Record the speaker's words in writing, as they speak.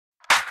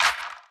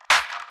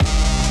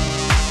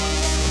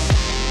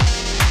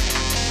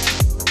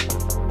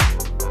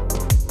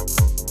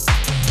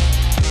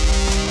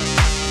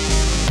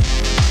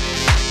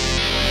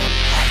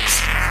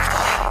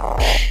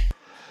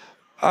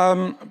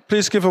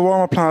Please give a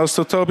warm applause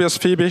to Tobias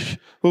Fiebig,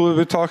 who will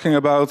be talking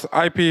about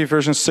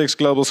IPv6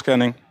 global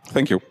scanning.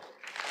 Thank you.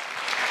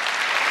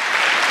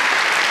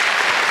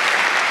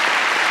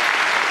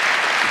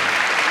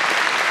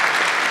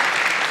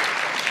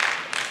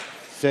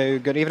 So,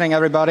 good evening,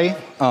 everybody.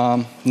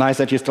 Nice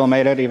that you still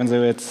made it, even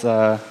though it's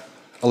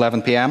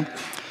 11 p.m.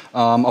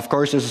 Of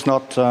course, this is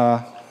not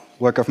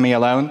work of me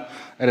alone.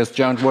 It is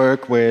joint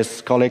work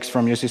with colleagues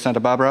from UC Santa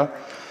Barbara,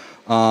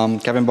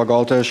 Kevin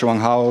Borgolte, Shuang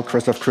Hao,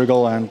 Christoph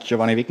Krügel, and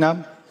Giovanni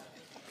Wigner.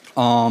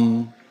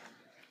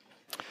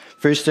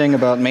 First thing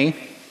about me.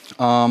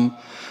 I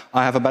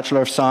have a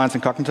Bachelor of Science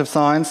in Cognitive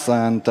Science,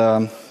 and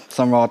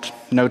somewhat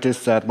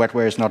noticed that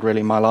wetware is not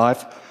really my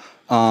life.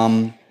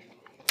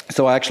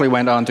 So I actually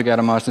went on to get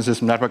a Master's in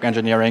System Network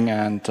Engineering,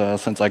 and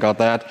since I got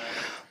that,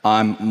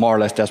 I'm more or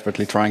less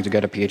desperately trying to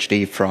get a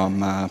PhD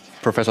from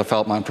Professor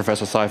Feldman and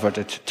Professor Seifert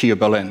at TU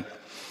Berlin.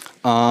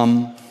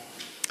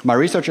 My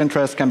research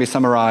interests can be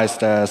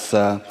summarized as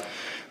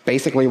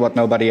basically what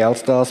nobody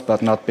else does,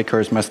 but not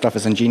because my stuff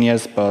is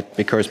ingenious, but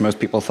because most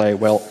people say,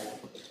 well,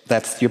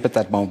 that's stupid,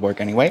 that won't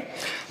work anyway.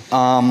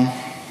 And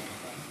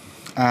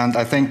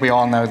I think we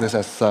all know this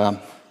as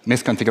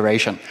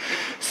misconfiguration.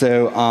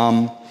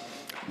 So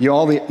you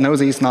all know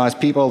these nice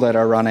people that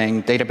are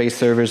running database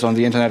servers on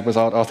the internet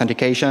without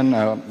authentication.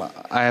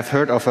 I have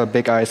heard of a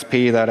big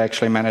ISP that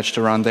actually managed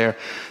to run their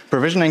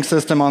provisioning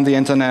system on the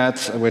internet,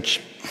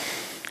 which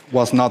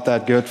was not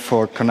that good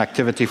for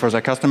connectivity for their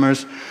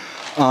customers.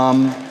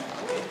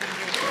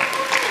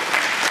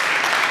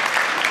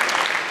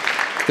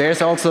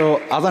 There's also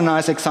other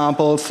nice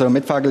examples. So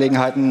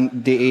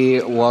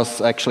Mitfahrgelegenheiten.de was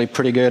actually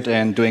pretty good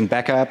in doing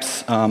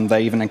backups.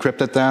 They even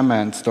encrypted them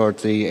and stored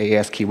the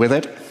AES key with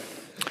it.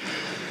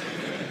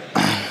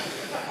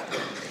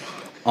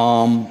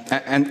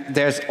 And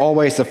there's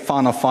always the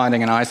fun of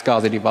finding an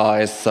iSCSI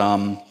device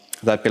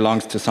that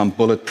belongs to some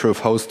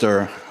bulletproof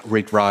hoster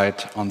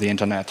read-write on the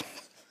internet.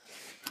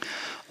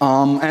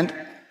 And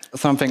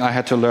something I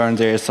had to learn,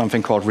 there is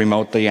something called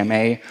remote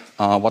DMA.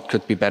 What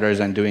could be better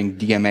than doing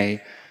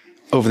DMA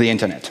over the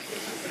internet?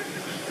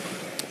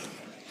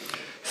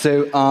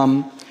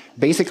 So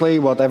basically,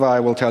 whatever I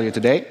will tell you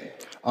today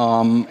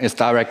is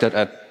directed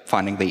at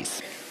finding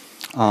these.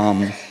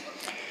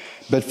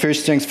 But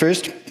first things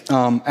first,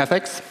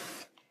 ethics.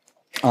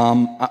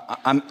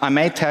 I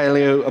may tell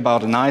you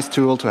about a nice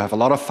tool to have a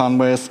lot of fun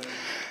with,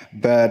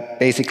 but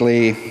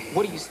basically...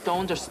 What are you,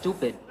 stoned or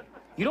stupid?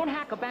 You don't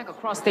hack a bank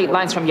across state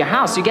lines from your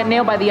house. You get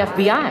nailed by the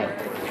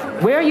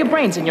FBI. Where are your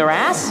brains, in your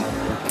ass?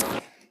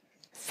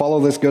 Follow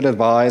this good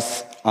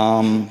advice.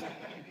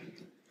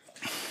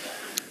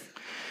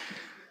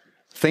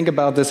 Think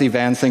about this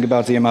event, think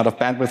about the amount of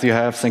bandwidth you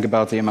have, think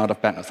about the amount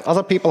of bandwidth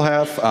other people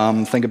have,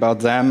 think about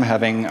them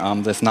having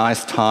this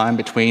nice time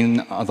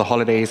between the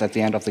holidays at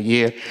the end of the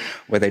year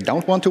where they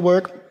don't want to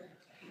work,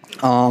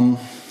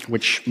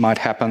 which might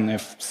happen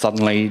if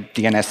suddenly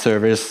DNS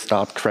servers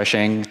start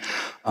crashing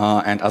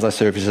and other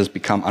services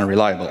become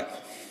unreliable.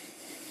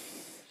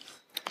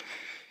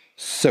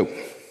 So,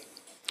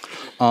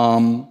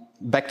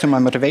 back to my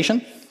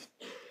motivation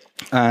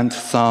and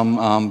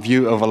some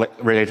view of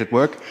related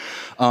work.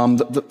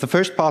 The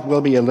first part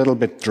will be a little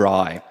bit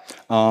dry.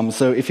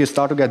 So if you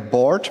start to get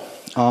bored,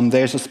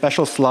 there's a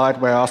special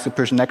slide where I ask the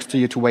person next to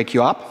you to wake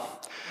you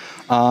up,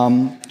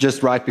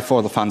 just right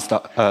before the fun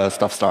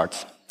stuff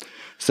starts.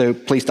 So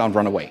please don't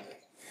run away.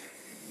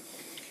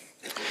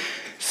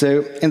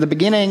 So in the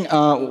beginning,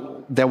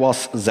 there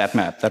was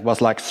ZMAP. That was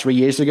like 3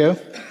 years ago.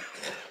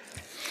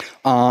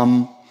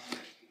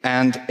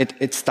 And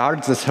it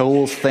started this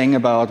whole thing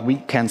about we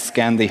can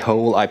scan the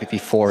whole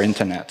IPv4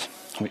 Internet.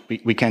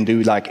 We can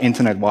do like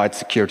internet-wide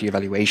security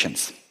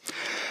evaluations.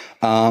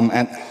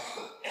 And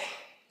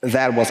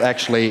that was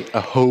actually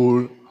a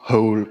whole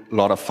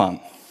lot of fun.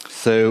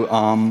 So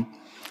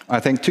I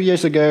think 2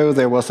 years ago,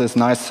 there was this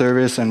nice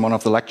service in one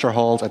of the lecture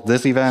halls at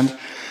this event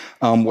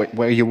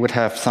where you would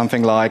have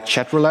something like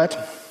chat roulette,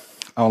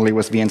 only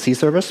with VNC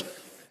servers.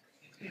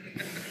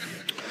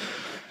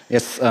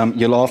 Yes,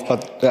 you laugh,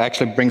 but that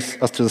actually brings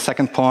us to the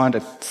second point.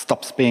 It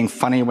stops being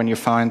funny when you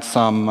find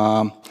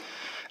some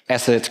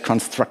acid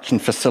construction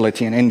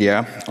facility in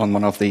India on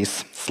one of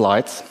these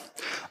slides.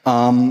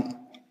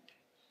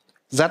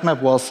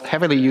 ZMAP was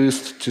heavily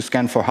used to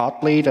scan for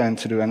heartbleed and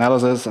to do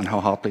analysis on how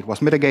heartbleed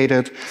was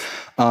mitigated.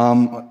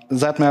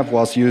 ZMAP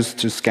was used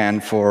to scan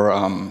for,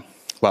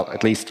 well,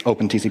 at least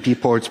open TCP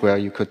ports where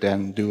you could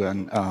then do a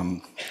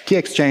key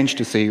exchange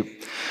to see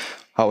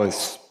how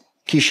is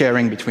key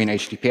sharing between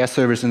HTTPS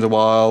servers in the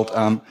wild.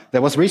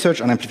 There was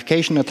research on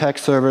amplification attack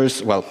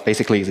servers, well,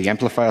 basically the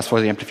amplifiers for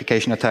the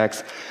amplification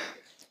attacks.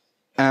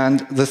 And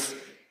this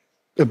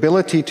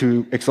ability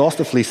to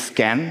exhaustively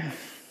scan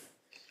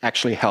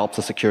actually helps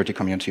the security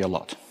community a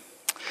lot.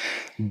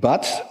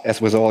 But,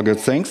 as with all good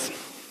things,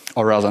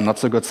 or rather not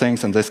so good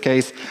things in this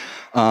case,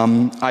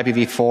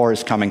 IPv4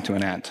 is coming to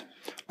an end.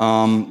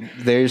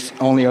 There's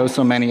only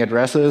so many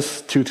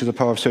addresses, 2 to the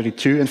power of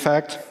 32, in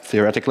fact,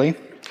 theoretically.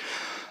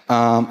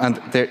 And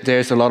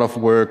there's a lot of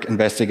work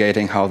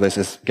investigating how this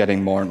is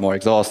getting more and more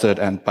exhausted,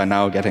 and by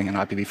now getting an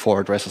IPv4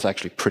 address is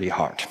actually pretty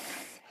hard.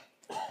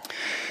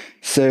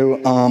 So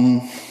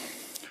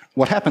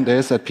what happened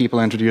is that people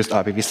introduced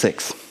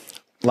IPv6,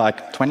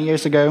 like 20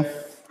 years ago,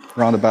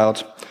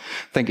 roundabout,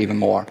 I think even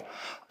more.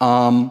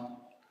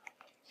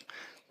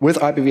 With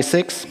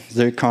IPv6,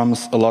 there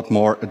comes a lot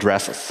more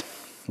addresses,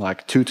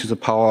 like 2 to the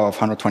power of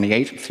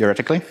 128,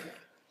 theoretically.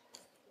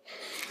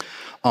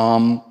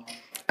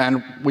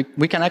 And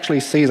we can actually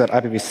see that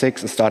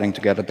IPv6 is starting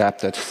to get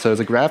adapted. So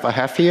the graph I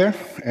have here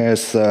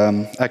is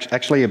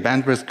actually a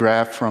bandwidth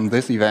graph from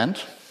this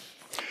event.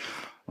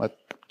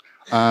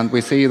 And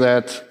we see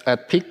that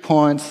at peak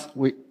points,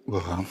 we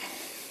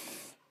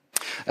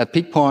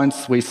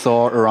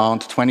saw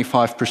around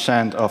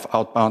 25% of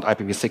outbound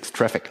IPv6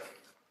 traffic.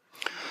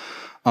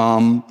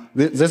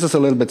 This is a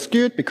little bit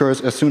skewed because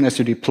as soon as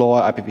you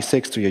deploy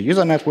IPv6 to your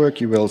user network,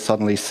 you will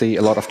suddenly see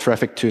a lot of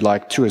traffic to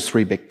like 2 or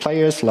 3 big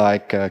players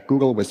like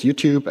Google with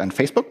YouTube and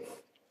Facebook.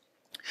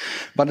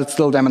 But it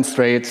still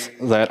demonstrates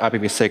that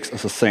IPv6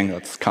 is a thing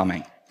that's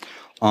coming.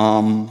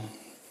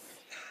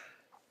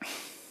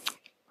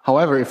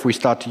 However, if we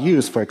start to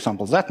use, for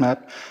example, ZMAP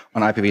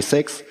on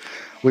IPv6,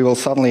 we will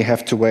suddenly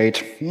have to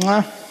wait.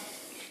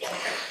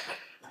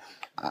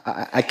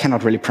 I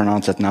cannot really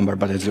pronounce that number,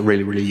 but it's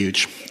really, really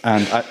huge.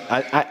 And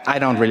I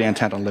don't really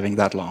intend on living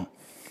that long.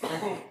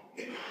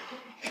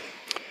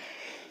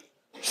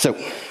 So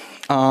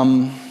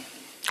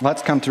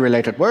let's come to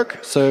related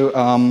work. So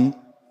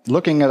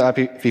looking at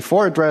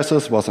IPv4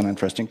 addresses was an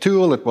interesting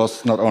tool. It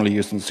was not only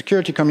used in the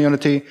security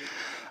community,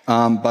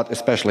 but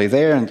especially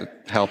there, and it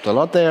helped a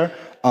lot there.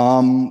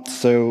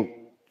 So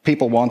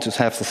people want to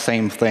have the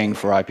same thing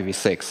for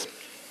IPv6.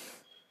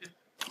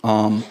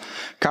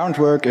 Current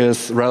work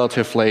is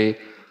relatively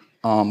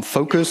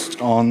focused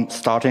on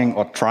starting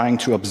or trying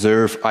to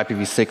observe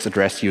IPv6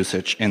 address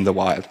usage in the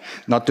wild.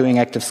 Not doing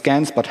active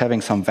scans, but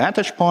having some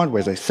vantage point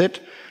where they sit,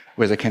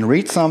 where they can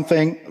read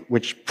something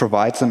which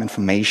provides them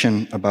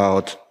information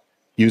about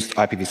used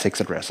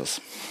IPv6 addresses.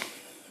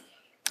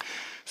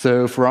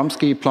 So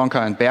Foromsky,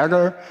 Plonka, and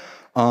Berger,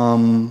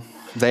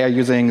 they are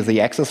using the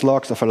access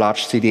logs of a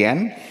large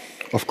CDN.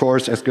 Of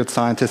course, as good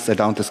scientists, they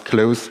don't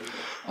disclose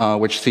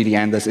which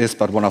CDN this is,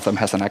 but one of them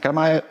has an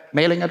Akamai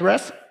mailing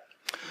address.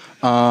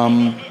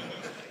 Xyx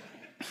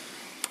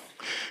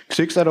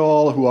et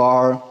al., who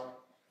are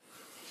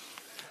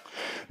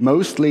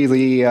mostly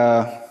the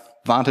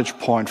vantage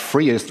point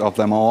freest of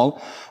them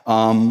all,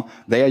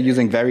 they are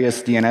using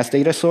various DNS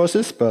data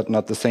sources, but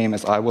not the same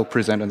as I will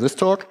present in this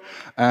talk.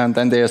 And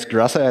then there's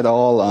Grasse et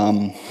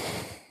al.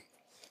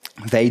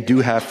 They do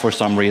have, for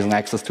some reason,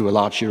 access to a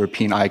large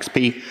European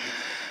IXP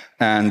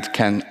and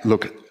can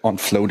look on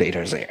flow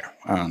data there,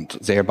 and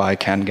thereby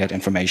can get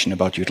information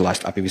about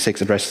utilized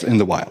IPv6 addresses in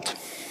the wild.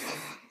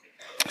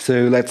 So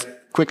let's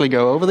quickly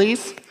go over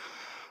these.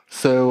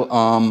 So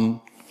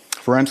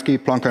Foromsky,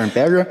 Plonka, and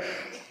Berger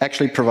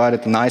actually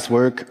provided nice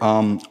work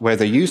where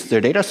they used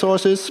their data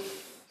sources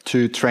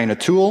to train a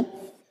tool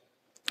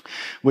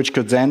which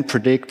could then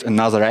predict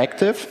another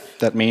active,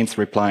 that means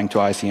replying to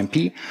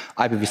ICMP,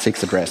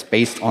 IPv6 address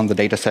based on the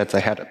data sets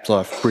they had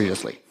observed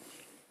previously.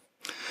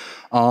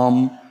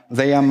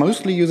 They are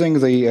mostly using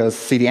the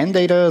CDN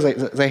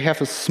data. They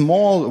have a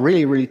small,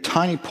 really, really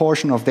tiny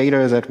portion of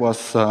data that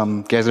was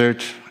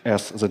gathered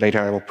as the data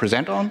I will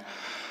present on,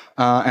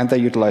 and they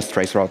utilize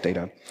traceroute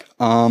data.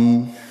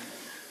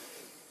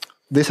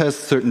 This has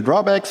certain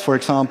drawbacks. For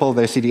example,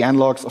 the CDN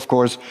logs, of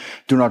course,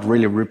 do not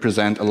really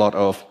represent a lot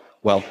of,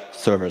 well,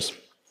 servers,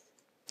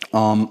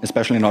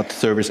 especially not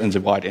servers in the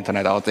wide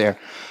internet out there.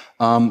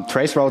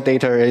 Traceroute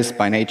data is,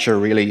 by nature,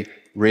 really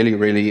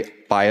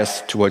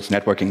biased towards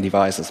networking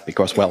devices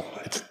because, well,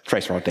 it's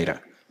traceroute data.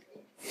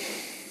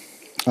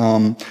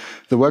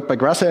 The work by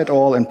Grasse et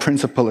al. In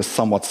principle is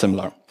somewhat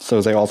similar.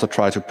 So they also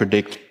try to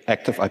predict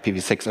active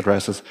IPv6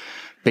 addresses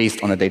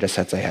based on the data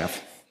sets they have.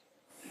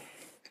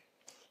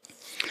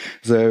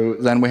 So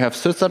then we have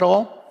Sys et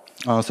al.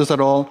 Sys et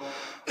al.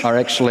 Are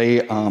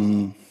actually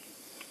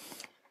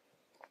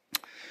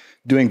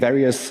doing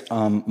various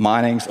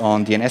minings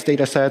on DNS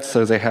datasets.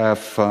 So they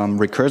have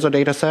recursor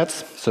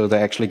datasets. So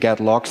they actually get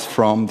logs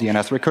from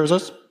DNS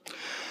recursors.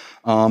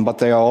 But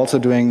they are also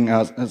doing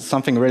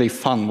something really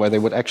fun where they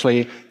would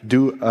actually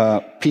do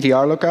a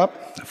PTR lookup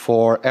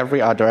for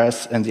every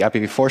address in the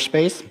IPv4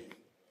 space.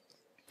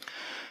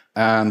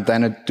 And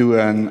then do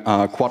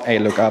a quad A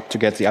lookup to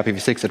get the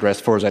IPv6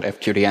 address for that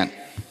FQDN.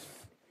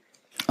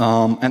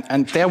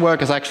 And their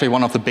work is actually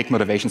one of the big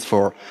motivations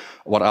for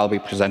what I'll be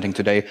presenting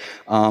today,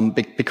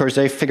 because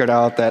they figured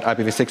out that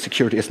IPv6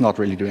 security is not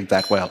really doing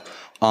that well.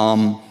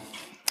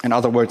 In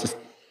other words, it's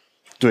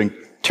doing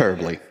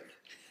terribly.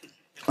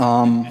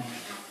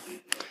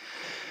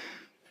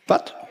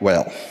 But,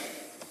 well.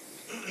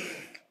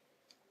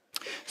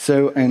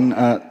 So in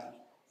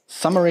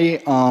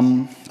summary,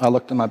 I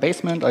looked in my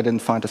basement, I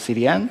didn't find a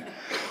CDN.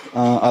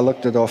 I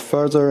looked it off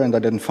further and I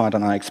didn't find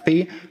an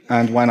IXP.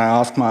 And when I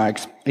asked my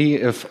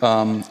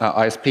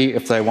ISP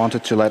if they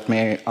wanted to let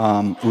me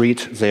read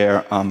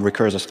their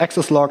recursive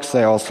access logs,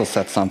 they also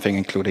said something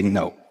including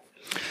no.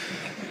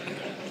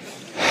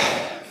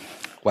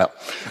 Well,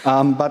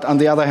 but on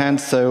the other hand,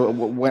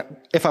 so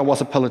if I was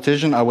a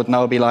politician, I would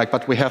now be like,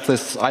 but we have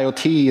this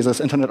IoT,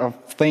 this Internet of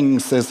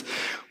Things,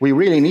 we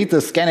really need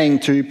this scanning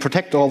to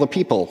protect all the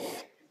people.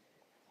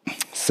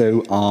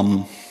 So,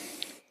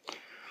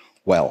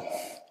 well,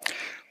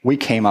 we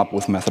came up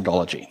with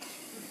methodology.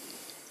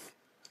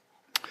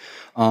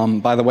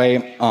 By the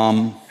way,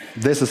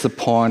 this is the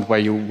point where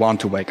you want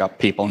to wake up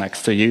people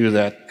next to you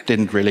that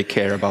didn't really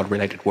care about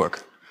related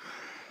work.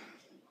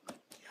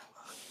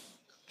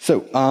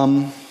 So,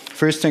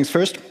 first things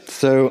first.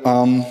 So,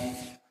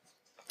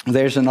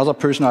 there's another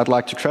person I'd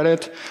like to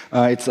credit.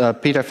 It's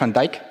Peter van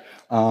Dijk.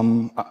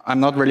 I'm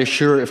not really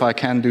sure if I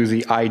can do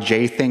the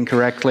IJ thing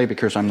correctly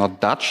because I'm not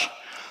Dutch,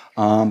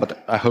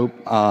 but I hope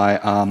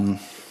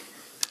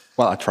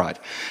well, I tried.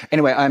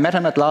 Anyway, I met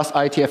him at last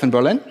IETF in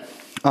Berlin,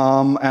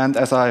 and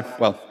as I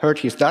heard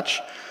he's Dutch,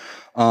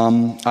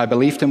 I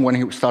believed him when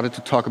he started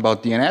to talk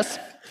about DNS.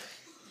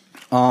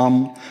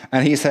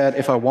 And he said,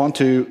 if I want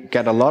to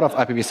get a lot of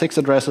IPv6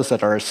 addresses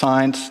that are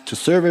assigned to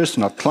servers,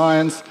 not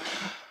clients,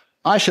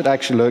 I should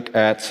actually look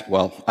at,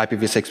 well,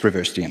 IPv6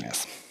 reverse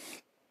DNS.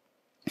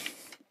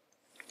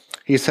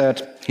 He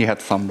said he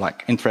had some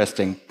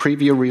interesting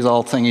preview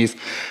result thingies,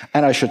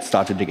 and I should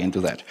start to dig into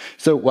that.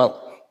 So,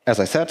 well, as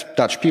I said,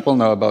 Dutch people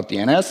know about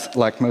DNS.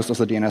 Like most of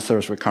the DNS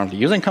servers we're currently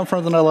using come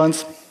from the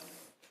Netherlands.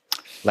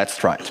 Let's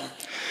try it.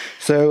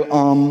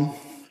 So,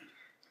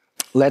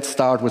 let's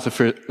start with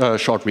a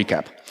short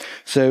recap.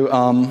 So,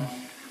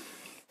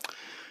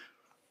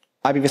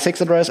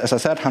 IPv6 address, as I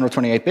said,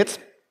 128 bits,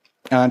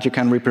 and you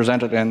can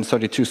represent it in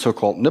 32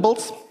 so-called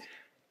nibbles.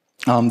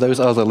 Those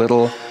are the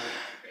little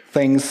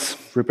things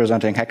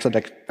representing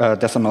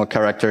hexadecimal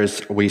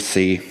characters we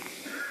see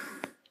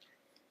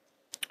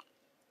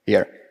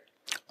here.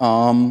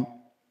 And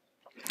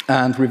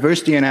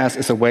reverse DNS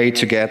is a way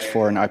to get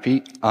for an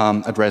IP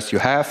address you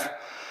have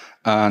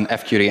an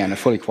FQD and a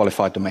fully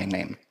qualified domain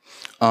name.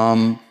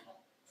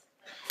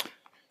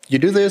 You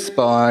do this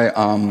by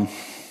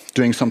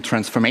doing some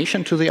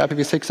transformation to the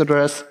IPv6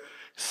 address.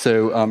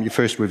 So you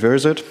first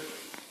reverse it,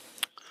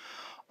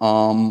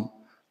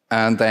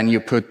 and then you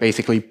put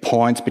basically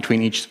points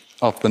between each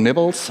of the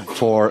nibbles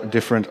for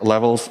different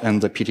levels in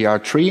the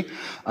PTR tree.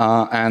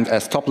 And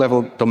as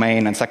top-level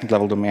domain and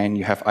second-level domain,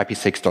 you have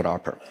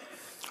ip6.arper.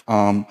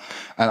 And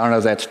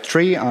under that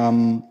tree,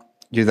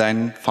 you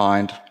then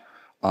find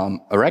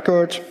a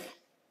record.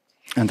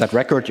 And that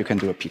record you can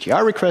do a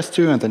PTR request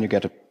to, and then you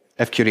get a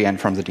FQDN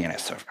from the DNS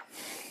server.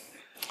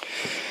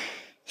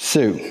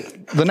 So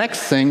the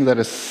next thing that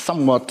is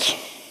somewhat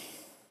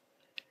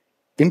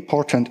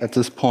important at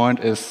this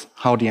point is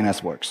how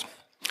DNS works.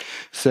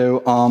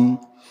 So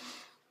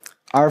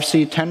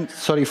RFC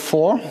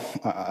 1034,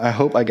 I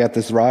hope I get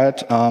this right.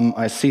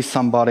 I see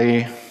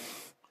somebody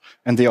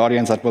in the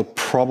audience that will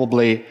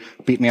probably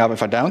beat me up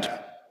if I don't.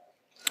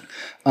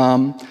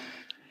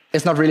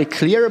 It's not really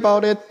clear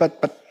about it,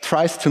 but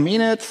tries to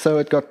mean it. So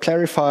it got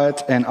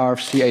clarified in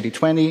RFC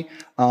 8020,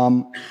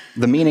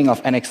 the meaning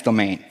of NX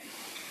domain.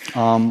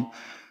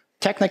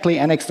 Technically,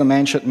 NX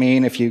domain should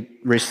mean if you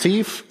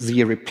receive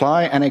the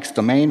reply NX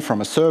domain from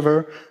a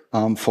server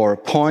for a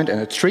point in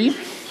a tree,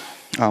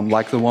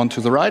 like the one to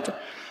the right,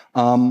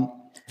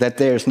 that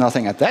there's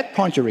nothing at that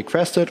point you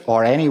requested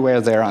or anywhere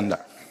thereunder.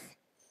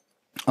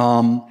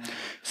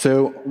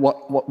 So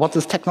what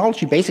this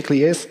technology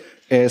basically is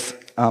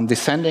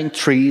descending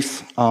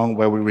trees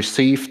where we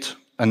received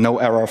a no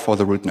error for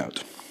the root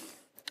node.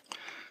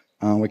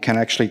 We can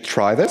actually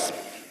try this.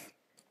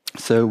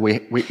 So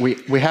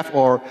we have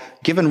our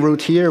given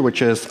root here,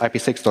 which is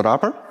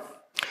ip6.arper,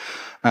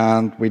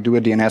 and we do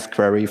a DNS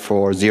query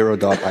for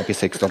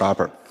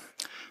 0.ip6.arper.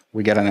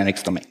 We get an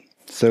NX domain.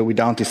 So we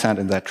don't descend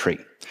in that tree.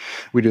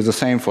 We do the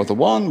same for the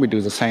 1, we do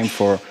the same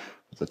for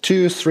the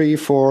 2, 3,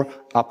 4,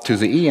 up to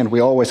the E, and we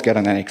always get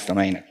an NX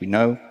domain. And we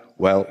know,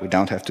 well, we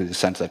don't have to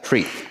descend that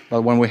tree.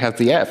 But when we have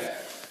the F,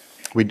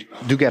 we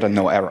do get a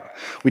no error.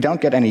 We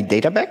don't get any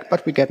data back,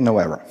 but we get no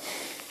error.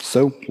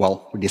 So,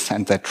 well, we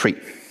descend that tree.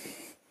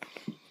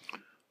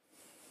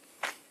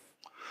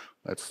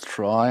 Let's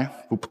try.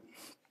 Oop.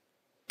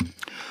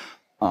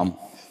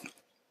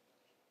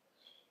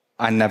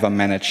 I never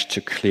managed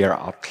to clear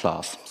out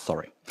class,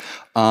 sorry.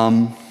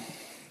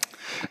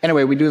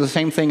 Anyway, we do the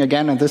same thing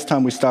again, and this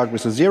time we start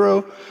with a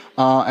 0,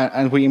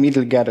 and we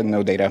immediately get a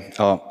no data,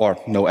 or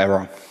no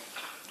error.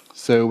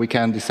 So we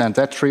can descend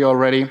that tree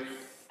already.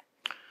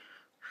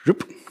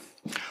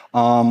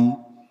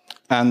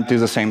 And do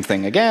the same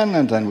thing again,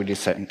 and then we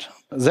descend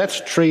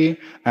that tree,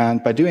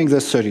 and by doing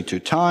this 32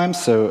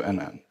 times, so in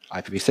an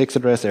IPv6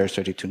 address there are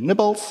 32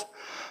 nibbles,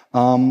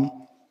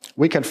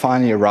 we can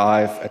finally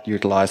arrive at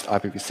utilized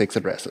IPv6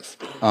 addresses.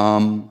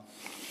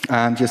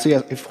 And you see,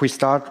 if we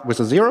start with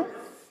a 0,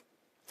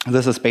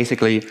 this is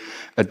basically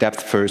a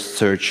depth-first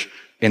search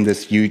in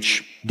this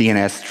huge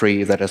DNS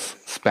tree that is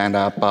spanned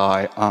out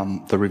by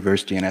the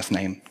reverse DNS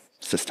name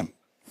system.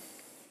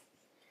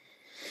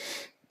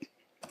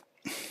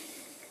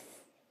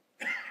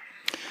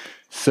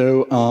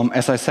 So,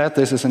 as I said,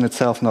 this is in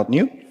itself not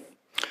new.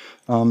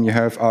 You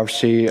have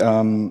RFC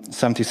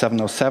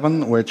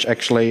 7707, which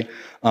actually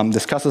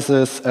discusses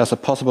this as a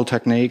possible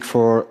technique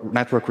for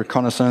network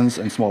reconnaissance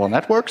in smaller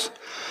networks.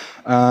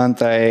 And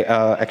they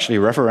actually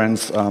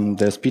reference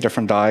this Peter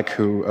van Dijk,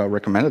 who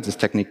recommended this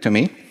technique to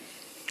me.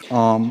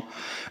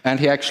 And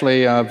he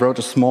actually wrote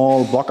a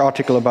small blog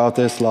article about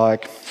this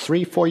like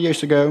 3-4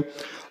 years ago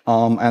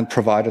and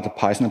provided a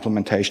Python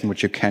implementation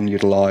which you can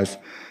utilize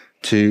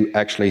to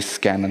actually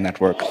scan the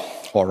network,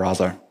 or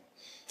rather,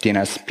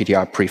 DNS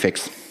PTR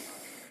prefix.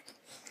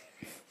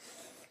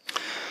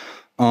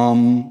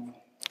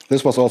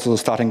 This was also the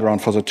starting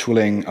ground for the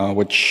tooling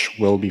which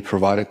will be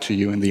provided to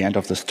you in the end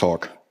of this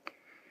talk.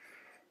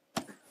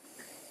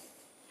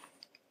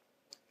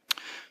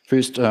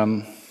 First,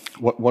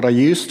 what I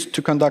used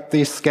to conduct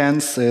these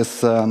scans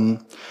is,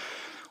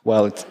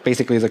 well, it's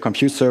basically the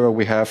compute server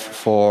we have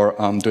for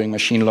doing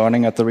machine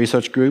learning at the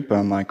research group.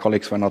 My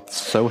colleagues were not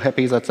so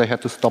happy that they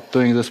had to stop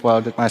doing this while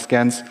I did my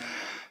scans.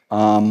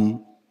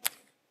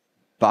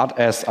 But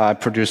as I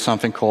produced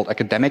something called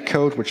academic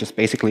code, which is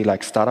basically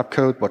like startup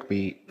code, but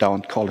we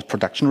don't call it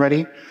production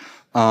ready.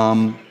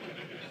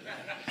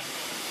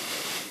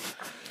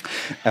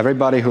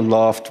 Everybody who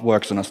loved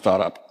works in a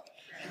startup.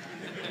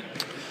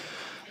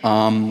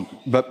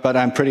 But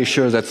I'm pretty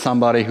sure that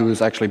somebody who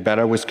is actually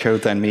better with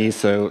code than me,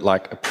 so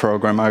like a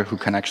programmer who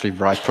can actually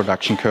write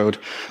production code,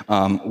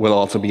 will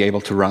also be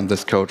able to run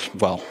this code,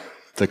 well,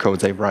 the code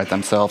they write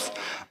themselves,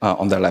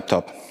 on their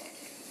laptop.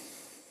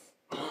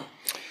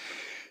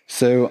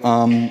 So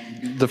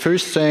the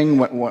first thing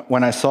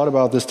when I thought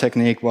about this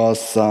technique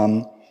was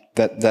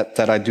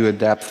that I do a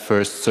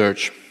depth-first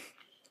search,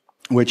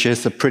 which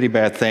is a pretty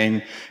bad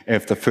thing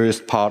if the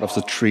first part of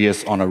the tree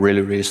is on a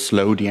really, really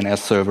slow DNS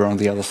server on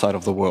the other side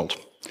of the world.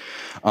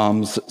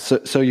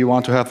 So you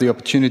want to have the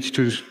opportunity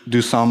to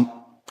do some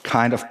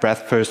kind of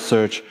breadth-first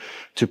search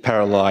to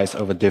parallelize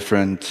over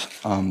different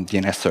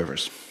DNS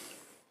servers.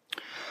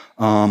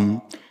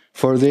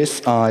 For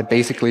this, I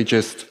basically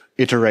just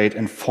iterate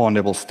in 4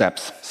 nibble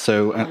steps.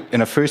 So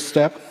in a first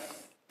step,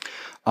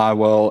 I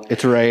will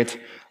iterate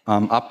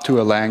up to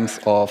a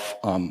length of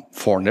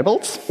 4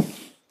 nibbles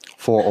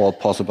for all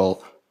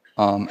possible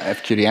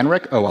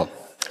PDI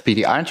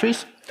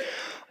entries.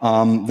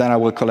 Then I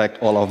will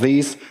collect all of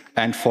these,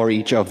 and for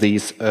each of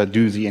these,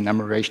 do the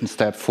enumeration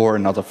step for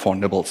another 4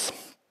 nibbles.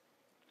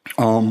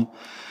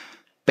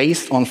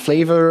 Based on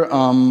flavor,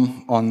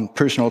 on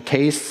personal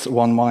tastes,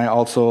 one might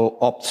also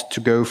opt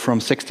to go from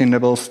 16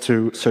 nibbles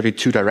to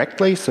 32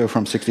 directly, so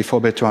from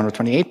 64-bit to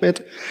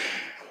 128-bit,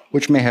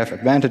 which may have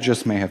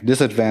advantages, may have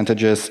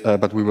disadvantages,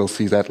 but we will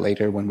see that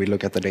later when we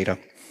look at the data.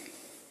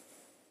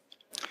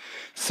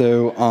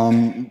 So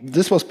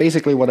this was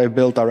basically what I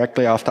built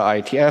directly after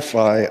IETF.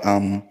 I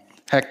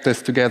hacked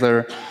this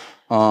together,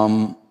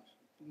 went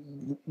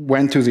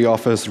to the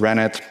office, ran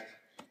it,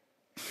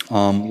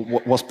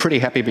 was pretty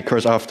happy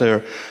because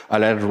after I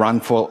let it run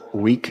for a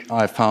week,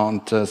 I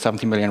found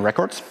 70 million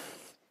records.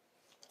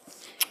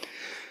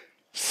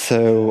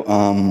 So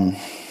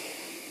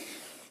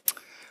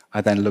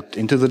I then looked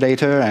into the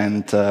data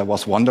and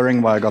was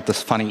wondering why I got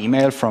this funny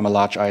email from a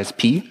large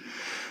ISP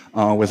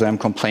with them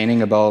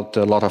complaining about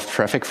a lot of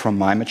traffic from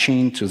my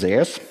machine to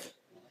theirs.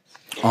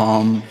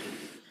 And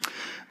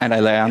I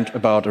learned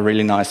about a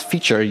really nice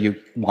feature you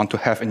want to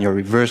have in your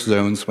reverse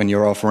zones when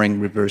you're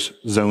offering reverse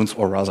zones,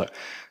 or rather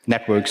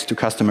networks, to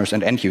customers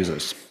and end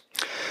users,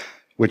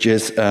 which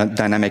is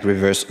dynamic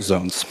reverse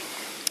zones.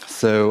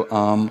 So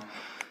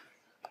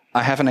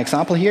I have an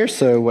example here.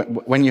 So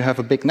when you have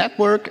a big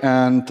network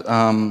and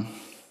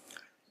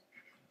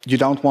you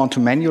don't want to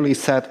manually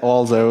set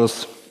all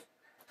those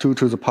 2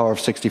 to the power of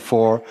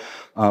 64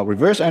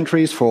 reverse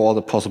entries for all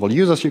the possible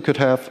users you could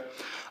have,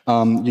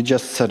 you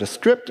just set a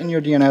script in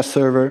your DNS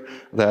server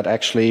that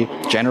actually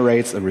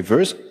generates a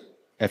reverse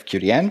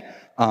FQDN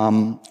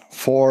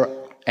for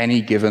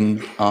any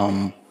given,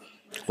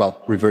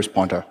 well, reverse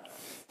pointer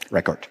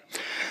record.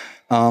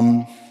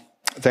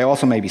 They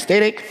also may be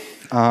static,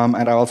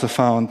 and I also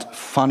found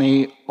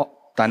funny,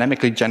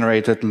 dynamically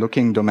generated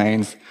looking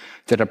domains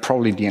that are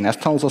probably DNS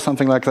tunnels or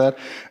something like that.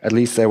 At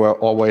least they were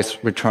always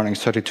returning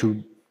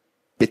 32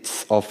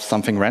 bits of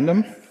something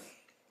random.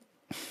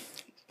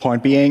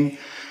 Point being,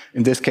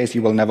 in this case,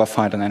 you will never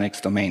find an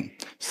NX domain.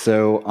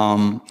 So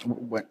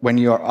when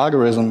your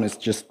algorithm is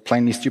just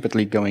plainly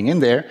stupidly going in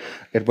there,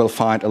 it will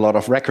find a lot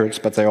of records,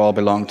 but they all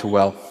belong to,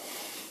 well,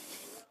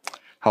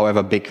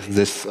 however big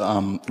this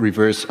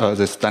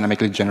this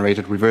dynamically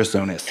generated reverse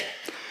zone is.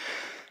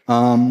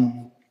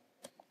 I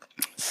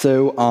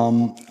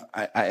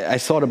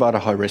thought about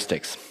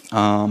heuristics.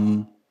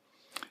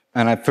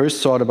 And I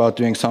first thought about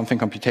doing something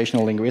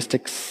computational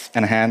linguistics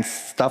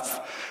enhanced stuff,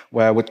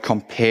 where I would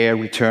compare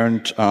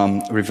returned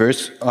returned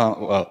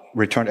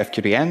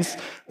FQDNs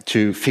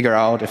to figure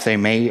out if they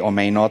may or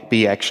may not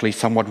be actually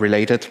somewhat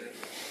related.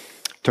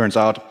 Turns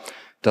out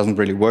doesn't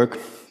really work,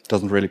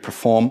 doesn't really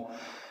perform.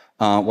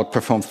 What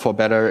performs far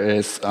better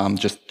is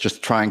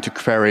just trying to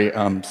query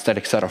a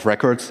static set of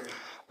records.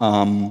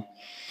 And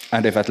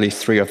if at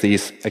least 3 of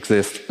these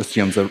exist,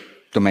 assume the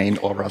domain,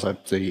 or rather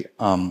the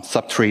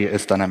subtree,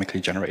 is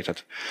dynamically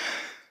generated.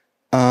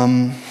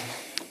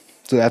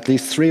 So at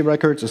least 3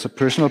 records is a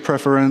personal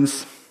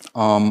preference.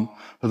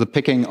 The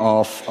picking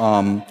of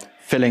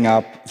filling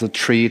up the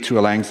tree to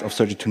a length of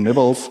 32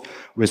 nibbles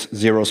with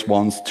 0s,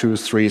 1s,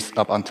 2s, 3s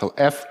up until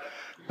f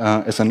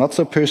is a not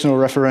so personal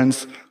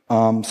reference.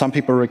 Some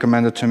people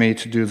recommended to me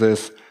to do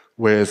this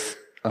with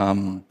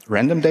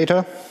random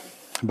data,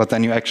 but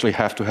then you actually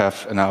have to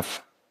have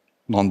enough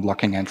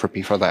non-blocking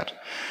entropy for that.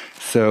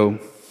 So,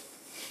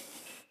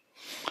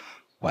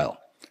 well,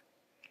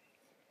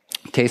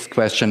 taste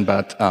question,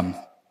 but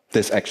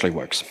this actually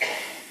works.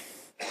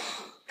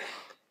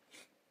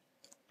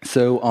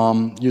 So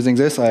using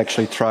this, I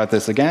actually tried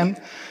this again.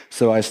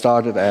 So I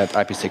started at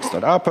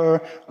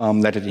ip6.upper,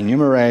 let it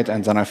enumerate,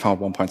 and then I found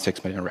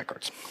 1.6 million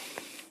records.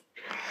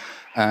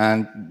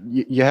 And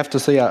you have to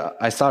say,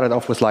 I started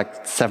off with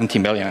like 70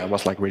 million. I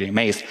was like really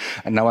amazed.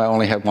 And now I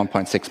only have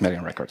 1.6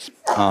 million records.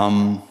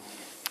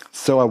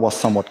 So I was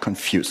somewhat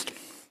confused.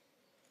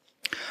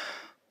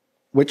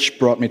 Which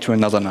brought me to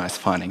another nice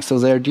finding. So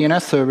there are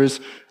DNS servers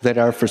that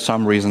are for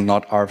some reason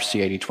not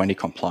RFC 8020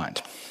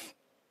 compliant.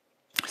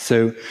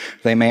 So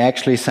they may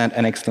actually send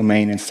NX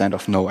domain instead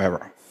of no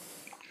error.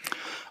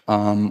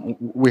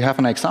 We have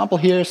an example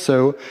here.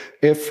 So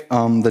if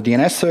the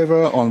DNS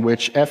server on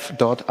which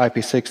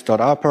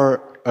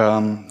f.ip6.upper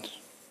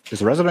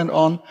is resident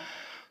on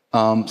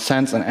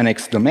sends an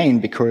NX domain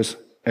because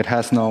it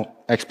has no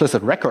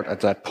explicit record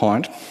at that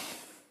point,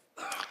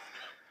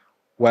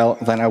 well,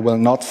 then I will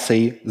not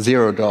see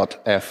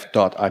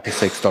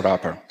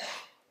 0.f.ip6.upper.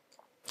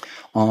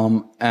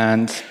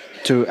 And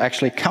to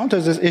actually counter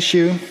this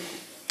issue,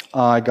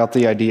 I got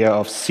the idea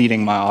of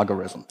seeding my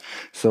algorithm.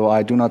 So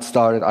I do not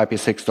start at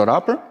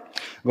ip6.upper,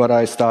 but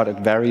I start at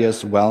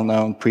various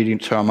well-known,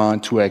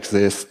 predetermined to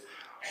exist,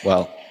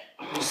 well,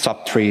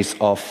 subtrees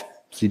of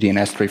the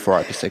DNS tree for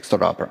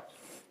ip6.upper.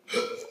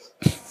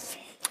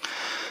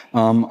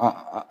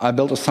 I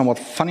built a somewhat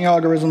funny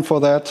algorithm for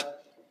that,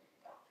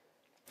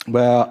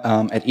 where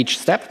at each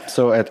step,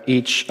 so at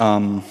each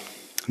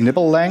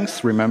nibble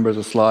length, remember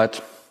the slide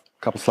a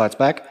couple slides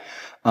back,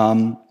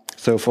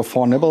 so for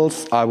 4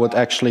 nibbles, I would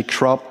actually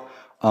crop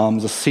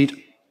the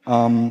seed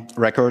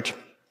record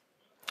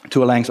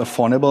to a length of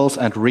 4 nibbles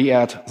and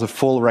re-add the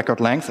full record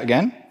length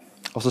again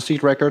of the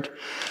seed record,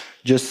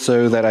 just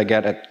so that I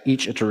get at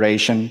each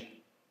iteration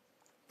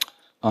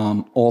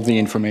all the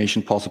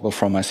information possible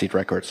from my seed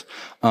records.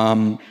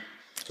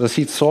 The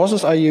seed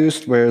sources I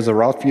used were the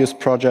route views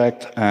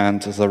project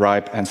and the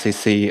RIPE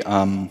NCC,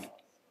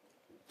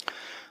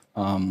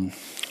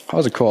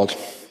 how's it called?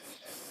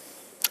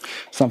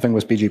 Something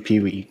with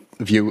BGP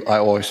view, I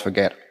always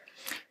forget.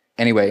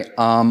 Anyway,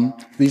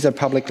 these are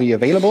publicly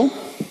available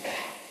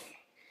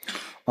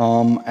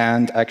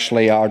and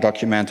actually are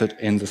documented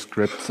in the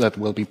scripts that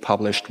will be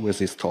published with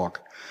this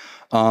talk.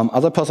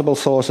 Other possible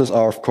sources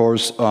are, of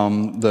course,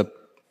 the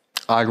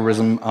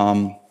algorithm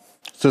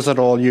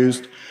sysadol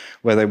used,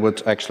 where they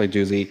would actually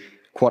do the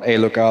quad A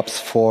lookups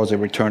for the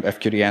returned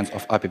FQDNs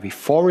of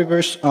IPv4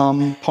 reverse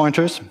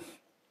pointers,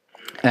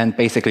 and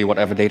basically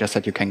whatever data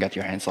set you can get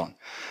your hands on.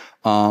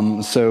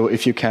 So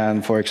if you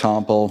can, for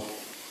example,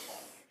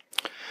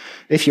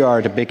 if you are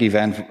at a big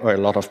event where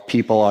a lot of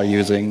people are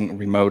using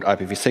remote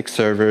IPv6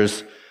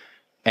 servers,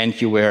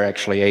 and you were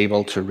actually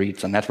able to read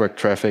the network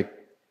traffic,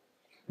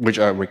 which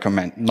I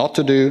recommend not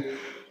to do,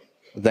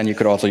 then you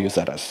could also use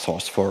that as a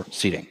source for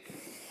seeding.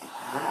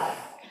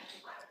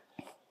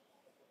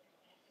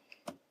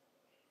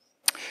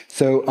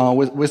 So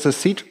with the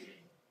seed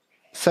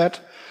set,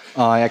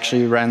 I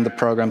actually ran the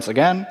programs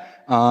again.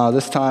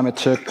 This time it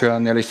took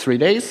nearly 3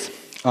 days,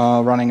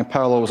 running in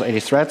parallel with 80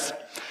 threads,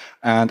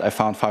 and I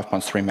found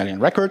 5.3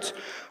 million records,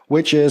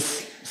 which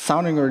is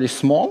sounding really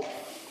small,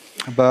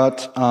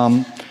 but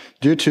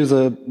due to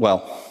the,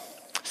 well,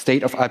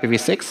 state of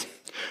IPv6,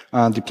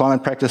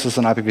 deployment practices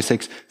in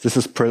IPv6, this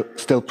is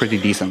still pretty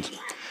decent.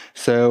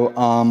 So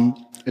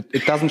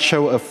it doesn't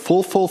show a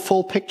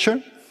full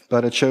picture,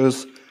 but it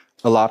shows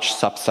a large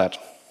subset.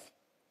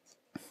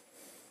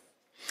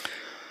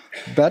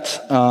 But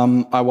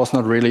I was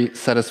not really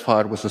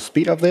satisfied with the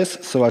speed of this,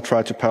 so I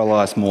tried to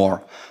parallelize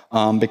more,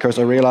 because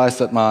I realized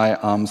that my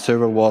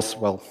server was,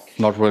 well,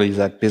 not really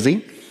that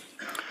busy.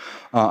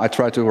 I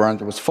tried to run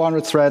it with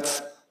 400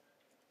 threads.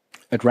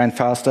 It ran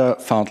faster,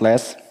 found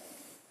less.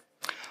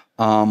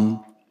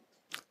 And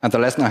the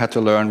lesson I had to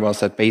learn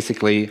was that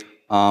basically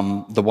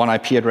the one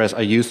IP address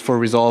I used for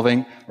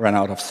resolving ran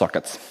out of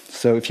sockets.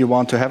 So if you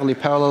want to heavily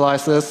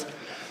parallelize this,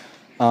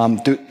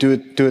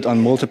 do it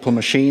on multiple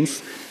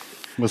machines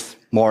with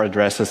more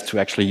addresses to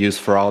actually use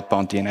for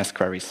outbound DNS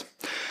queries.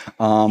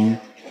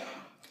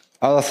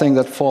 Other thing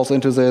that falls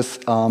into this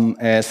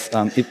is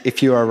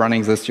if you are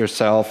running this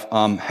yourself,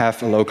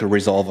 have a local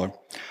resolver.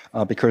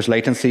 Because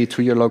latency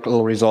to your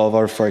local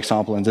resolver, for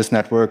example, in this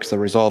network, the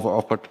resolver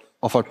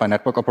offered by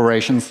network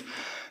operations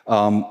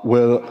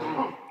will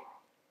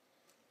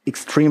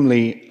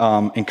extremely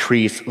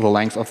increase the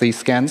length of these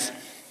scans,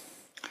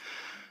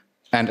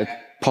 and it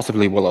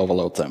possibly will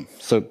overload them.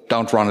 So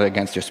don't run it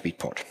against your speed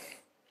port.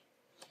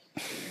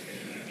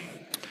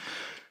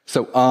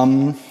 So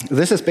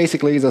this is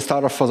basically the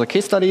starter for the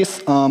case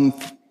studies.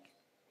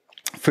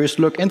 First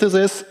look into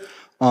this.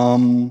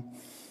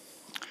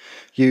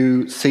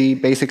 You see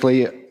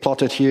basically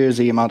plotted here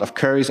the amount of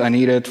queries I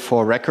needed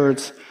for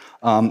records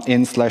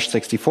in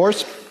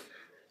 /64s.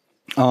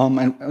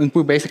 And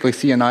we basically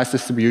see a nice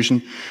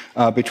distribution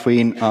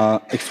between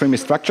extremely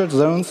structured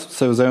zones,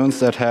 so zones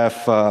that have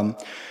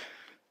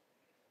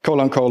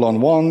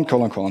 ::1,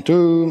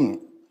 ::2,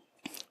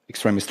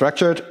 extremely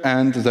structured,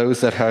 and those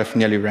that have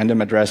nearly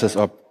random addresses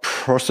or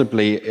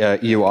possibly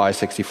EOI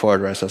 64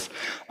 addresses.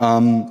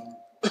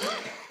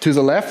 To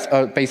the left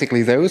are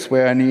basically those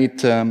where I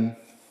need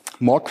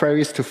more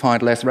queries to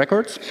find less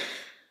records.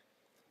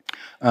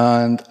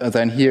 And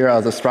then here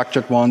are the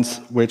structured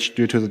ones, which,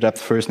 due to the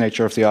depth-first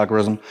nature of the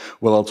algorithm,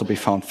 will also be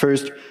found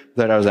first,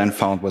 that are then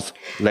found with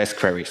less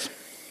queries.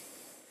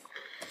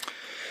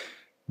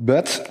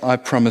 But I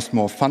promised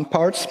more fun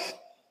parts.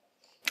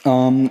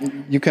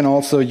 You can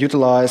also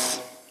utilize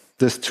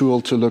this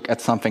tool to look at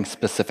something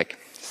specific.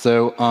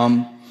 So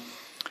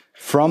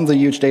from the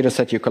huge data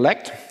set you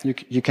collect,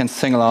 you can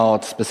single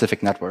out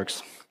specific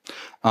networks.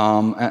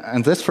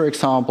 And this, for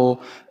example,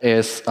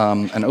 is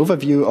an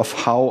overview of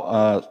how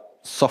a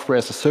software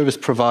as a service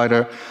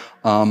provider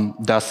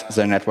does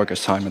their network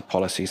assignment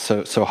policy.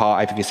 So how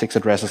IPv6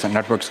 addresses and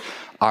networks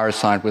are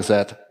assigned with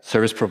that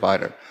service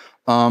provider.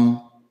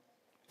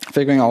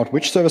 Figuring out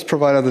which service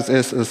provider this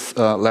is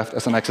left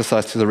as an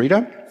exercise to the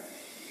reader.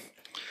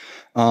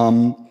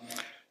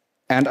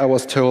 And I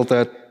was told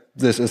that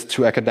this is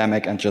too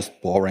academic and just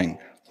boring.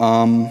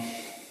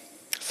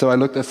 So I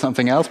looked at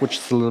something else, which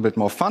is a little bit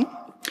more fun.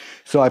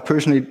 So I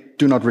personally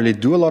do not really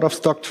do a lot of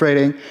stock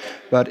trading,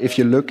 but if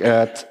you look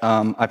at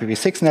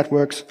IPv6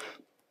 networks,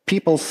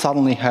 people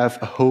suddenly have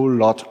a whole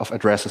lot of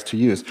addresses to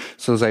use.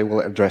 So they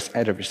will address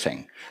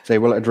everything. They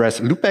will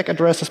address loopback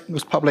addresses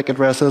with public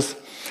addresses.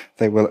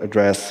 They will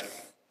address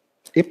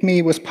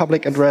IPME with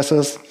public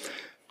addresses,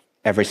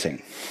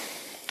 everything.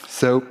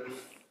 So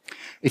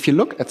if you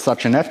look at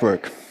such a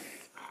network,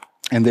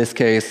 in this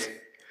case,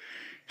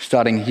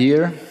 starting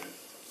here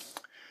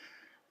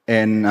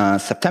in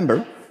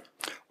September,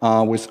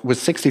 with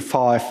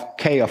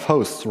 65K of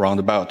hosts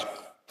roundabout,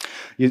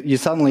 you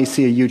suddenly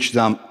see a huge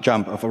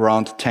jump of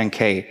around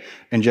 10K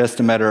in just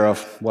a matter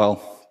of,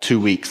 well, 2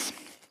 weeks.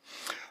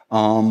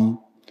 And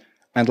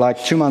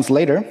like 2 months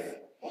later,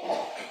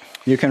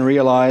 you can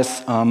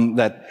realize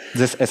that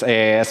this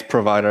SaaS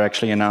provider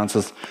actually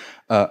announces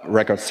a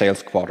record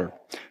sales quarter.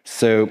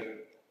 So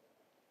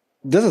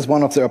this is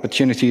one of the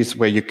opportunities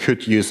where you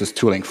could use this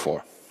tooling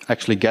for,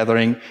 actually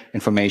gathering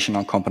information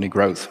on company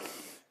growth.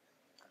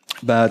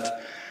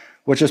 But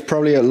which is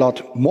probably a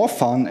lot more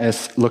fun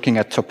is looking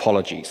at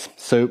topologies.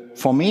 So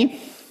for me,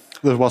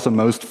 this was the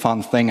most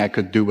fun thing I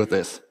could do with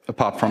this,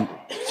 apart from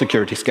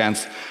security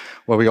scans,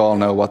 where we all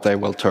know what they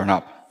will turn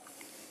up.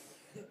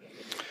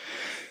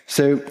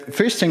 So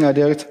first thing I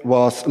did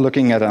was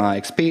looking at an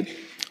IXP.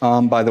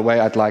 By the way,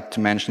 I'd like to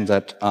mention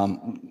that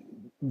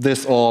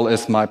this all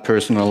is my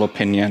personal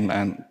opinion,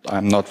 and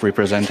I'm not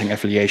representing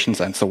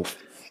affiliations and so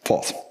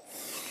forth.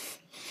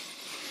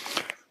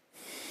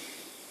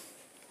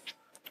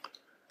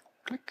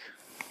 Click.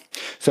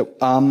 So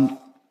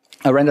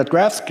I rendered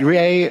graphs.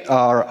 Gray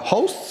are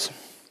hosts,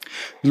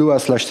 blue are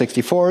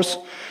 /64s,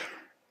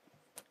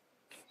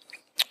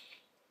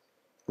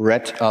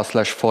 red are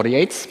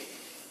 /48s,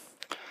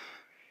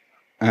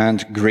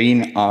 and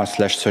green are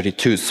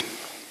 /32s.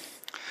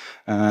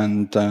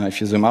 And if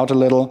you zoom out a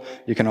little,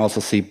 you can also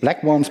see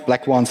black ones.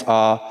 Black ones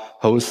are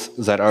hosts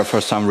that are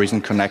for some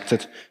reason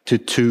connected to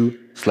 2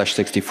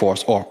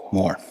 /64s or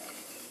more.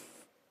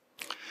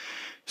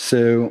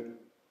 So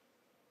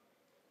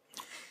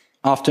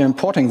after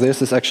importing this,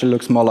 this actually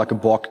looks more like a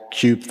Borg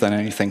cube than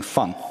anything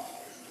fun.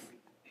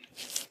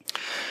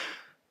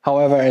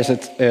 However, as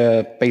it's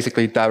a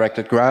basically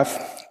directed graph,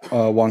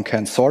 one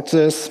can sort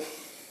this,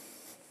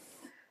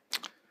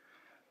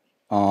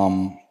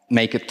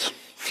 make it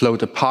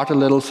float apart a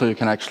little so you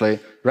can actually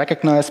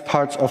recognize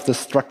parts of the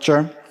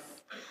structure.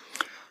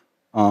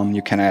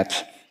 You can add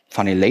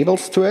funny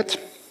labels to it.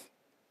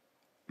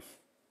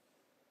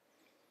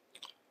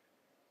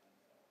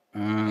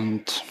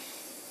 And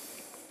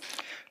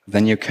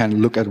then you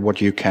can look at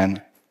what you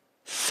can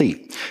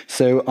see.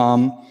 So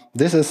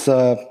this is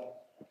a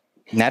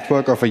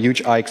network of a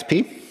huge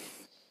IXP.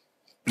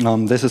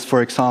 This is,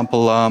 for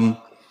example,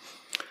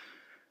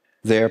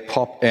 their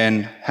POP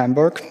in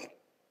Hamburg.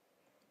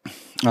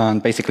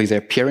 And basically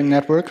their peering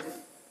network.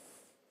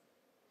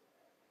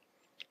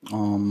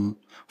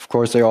 Of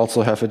course, they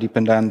also have a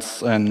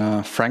dependence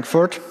in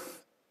Frankfurt.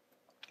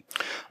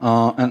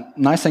 And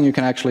nice thing you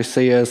can actually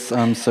see is,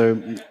 so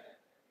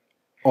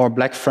our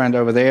black friend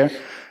over there,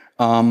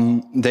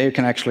 there you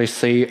can actually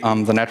see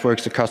the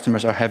networks the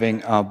customers are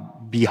having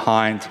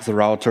behind the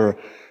router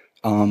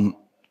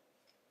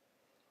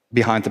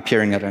behind the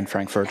peering net in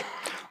Frankfurt.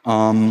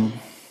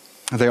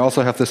 They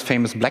also have this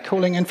famous black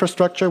holing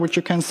infrastructure, which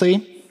you can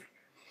see,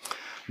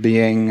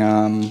 being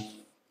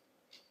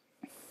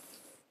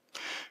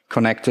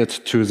connected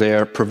to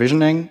their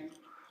provisioning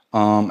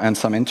and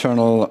some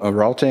internal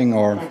routing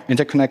or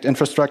interconnect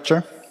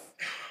infrastructure.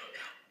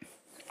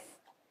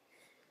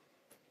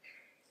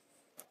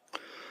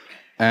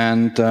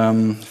 And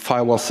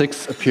Firewall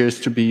 6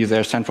 appears to be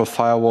their central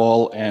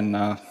firewall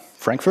in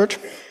Frankfurt,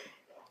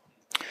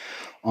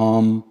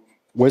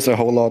 with a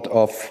whole lot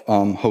of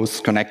hosts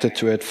connected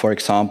to it, for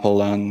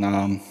example,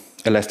 an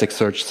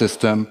Elasticsearch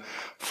system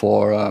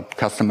for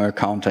customer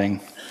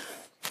accounting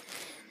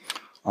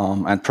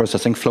and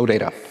processing flow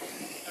data.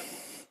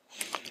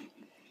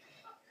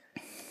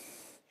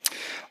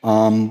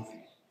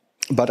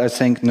 But I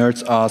think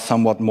nerds are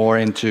somewhat more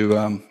into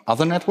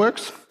other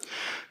networks.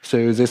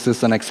 So this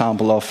is an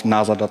example of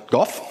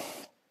nasa.gov.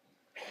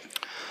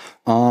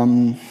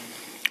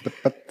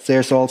 But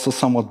there's also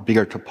somewhat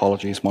bigger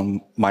topologies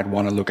one might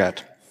want to look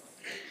at.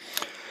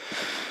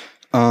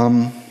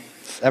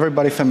 Is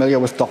everybody familiar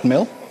with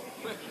 .mil?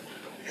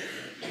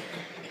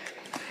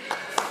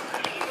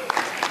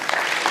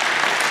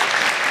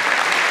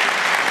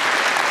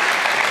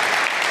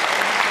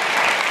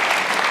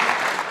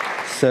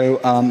 So,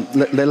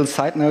 little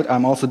side note,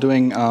 I'm also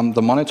doing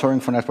the monitoring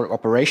for network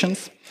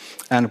operations,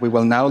 and we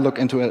will now look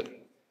into it.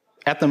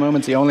 At the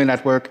moment, the only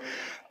network.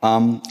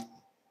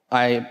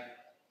 I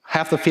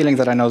have the feeling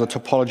that I know the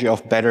topology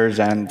of better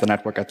than the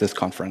network at this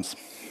conference.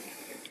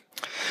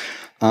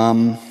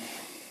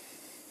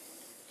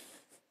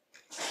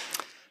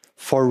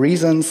 For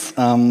reasons,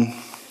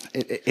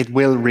 it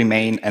will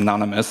remain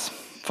anonymous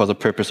for the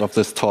purpose of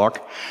this talk,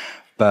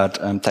 but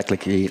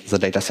technically the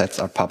data sets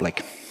are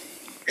public.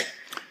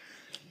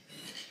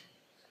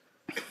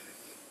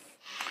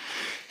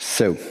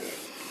 So,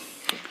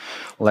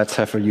 let's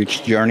have a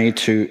huge journey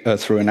through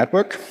a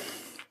network.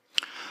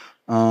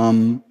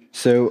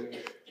 So,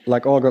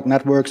 like all good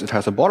networks, it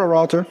has a border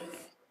router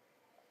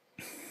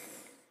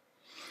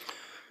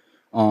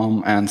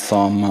and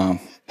some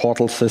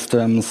portal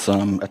systems,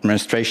 some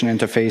administration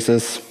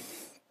interfaces,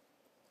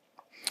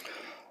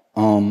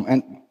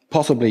 and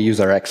possibly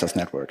user access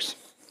networks.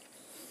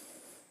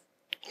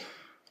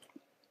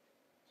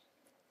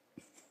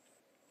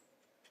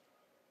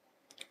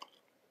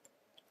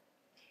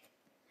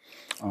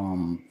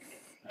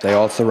 They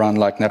also run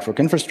like network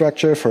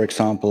infrastructure, for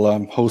example,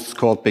 hosts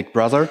called Big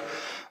Brother,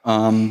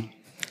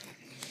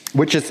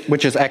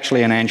 which is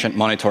actually an ancient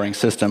monitoring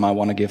system. I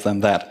want to give them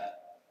that,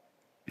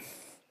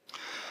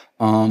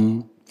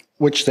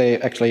 which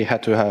they actually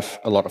had to have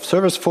a lot of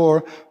servers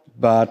for,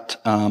 but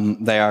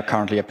they are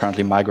currently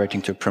apparently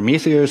migrating to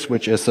Prometheus,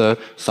 which is a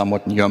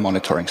somewhat newer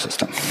monitoring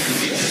system.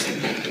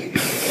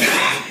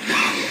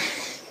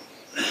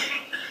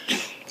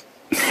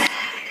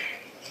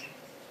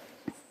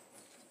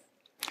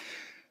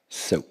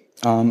 So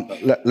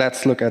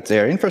let's look at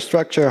their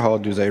infrastructure. How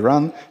do they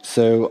run?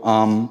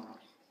 So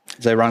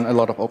they run a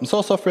lot of open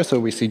source software. So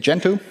we see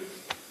Gentoo,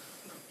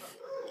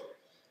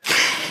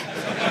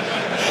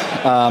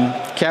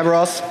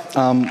 Kerberos,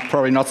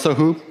 probably not so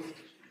who,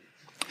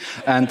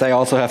 and they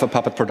also have a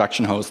Puppet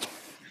production host.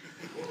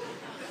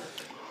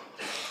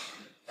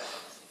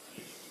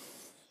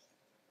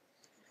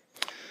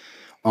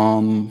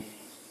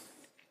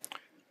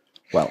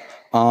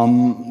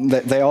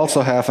 They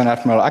also have an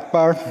Admiral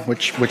Akbar,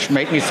 which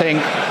made me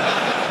think.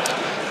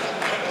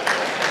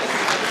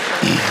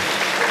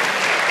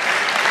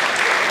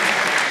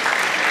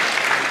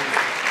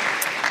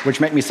 Which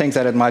made me think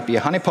that it might be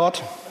a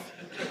honeypot.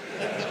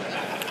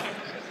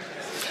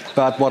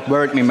 But what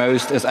worried me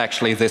most is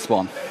actually this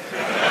one.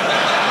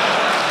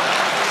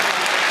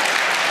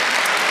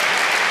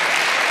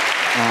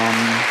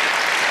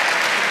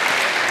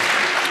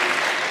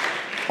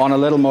 On a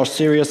little more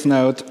serious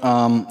note,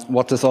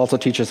 what this also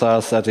teaches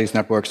us that these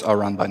networks are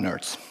run by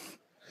nerds.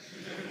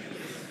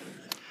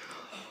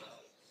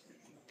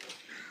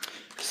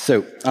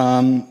 So,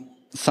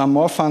 some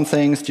more fun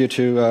things due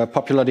to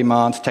popular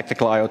demand,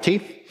 tactical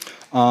IoT.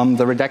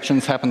 The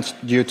reductions happened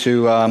due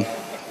to,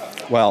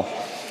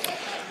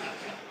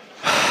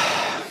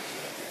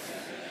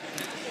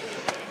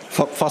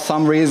 for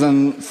some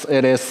reasons,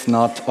 it is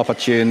not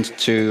opportune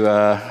to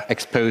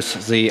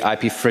expose the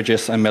IP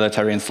fridges and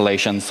military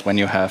installations when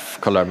you have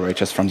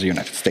collaborators from the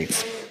United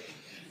States.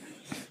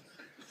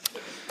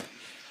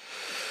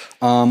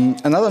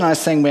 Another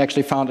nice thing we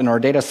actually found in our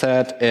data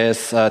set is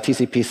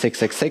TCP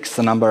 666,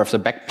 the number of the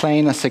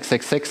backplane.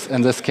 666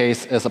 in this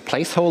case is a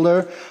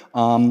placeholder.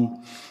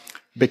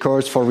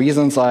 Because for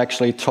reasons I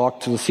actually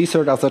talked to the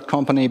CSIRT of that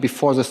company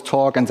before this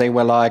talk, and they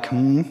were like,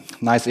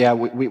 nice, yeah,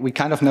 we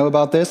kind of know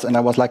about this. And I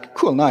was like,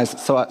 cool,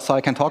 nice, so I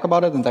can talk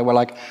about it? And they were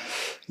like,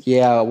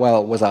 yeah,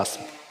 well, with us.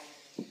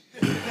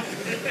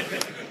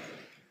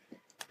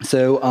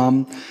 So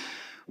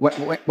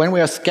when we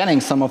are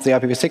scanning some of the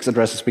IPv6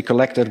 addresses we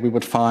collected, we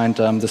would find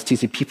this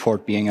TCP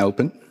port being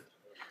open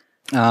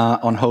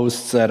on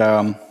hosts that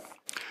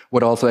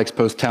would also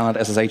expose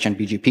Telnet, SSH, and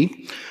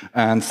BGP,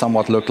 and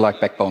somewhat look like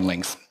backbone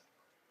links.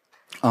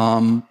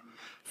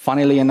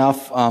 Funnily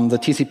enough, the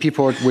TCP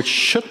port, which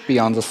should be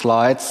on the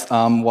slides,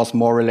 was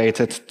more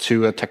related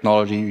to a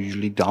technology you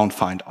usually don't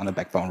find on a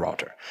backbone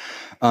router.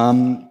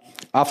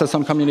 After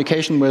some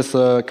communication with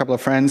a couple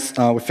of friends,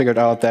 we figured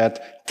out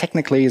that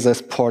technically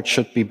this port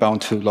should be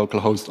bound to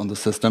localhost on the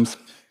systems,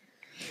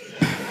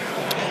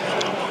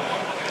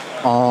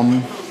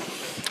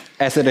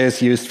 as it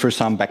is used for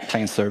some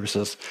backplane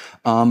services.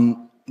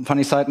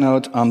 Funny side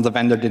note, the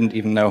vendor didn't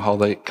even know how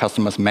the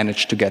customers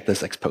managed to get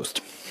this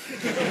exposed.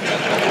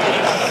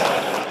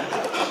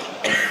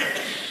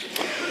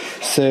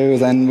 So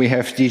then we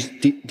have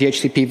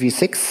DHCP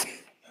v6.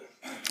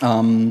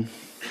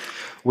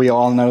 We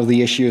all know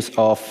the issues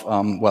of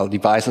well,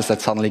 devices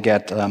that suddenly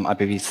get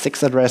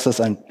IPv6 addresses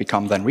and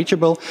become then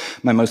reachable.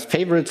 My most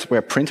favorites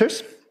were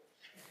printers.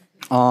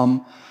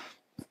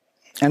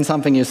 And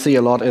something you see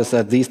a lot is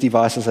that these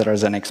devices that are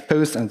then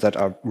exposed and that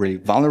are really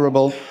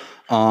vulnerable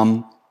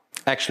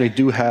actually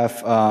do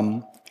have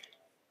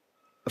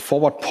a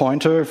forward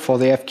pointer for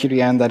the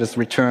FQDN that is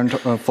returned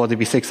for the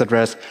v6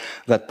 address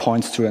that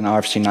points to an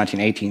RFC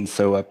 1918,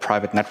 so a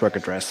private network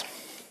address.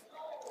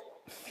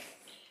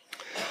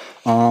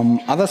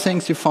 Other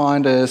things you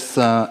find is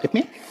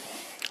IPME,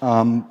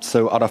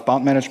 so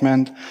out-of-bound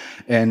management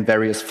in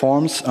various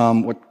forms,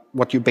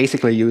 what you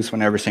basically use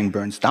when everything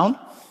burns down.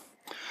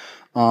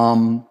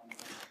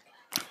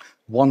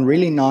 One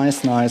really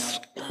nice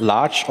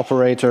large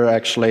operator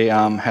actually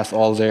has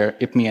all their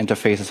IPME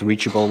interfaces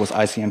reachable with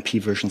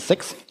ICMP version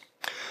 6,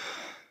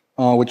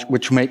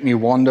 which made me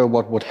wonder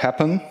what would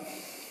happen,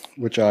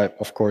 which I,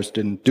 of course,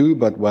 didn't do,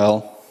 but,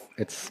 well,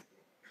 it's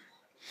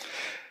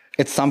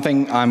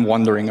something I'm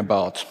wondering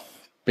about,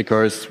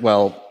 because,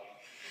 well,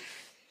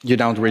 you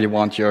don't really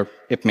want your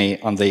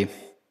IPME on the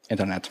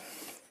internet.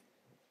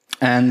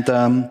 And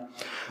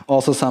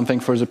also something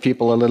for the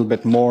people a little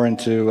bit more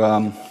into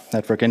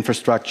network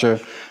infrastructure,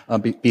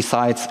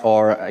 besides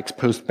our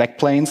exposed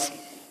backplanes.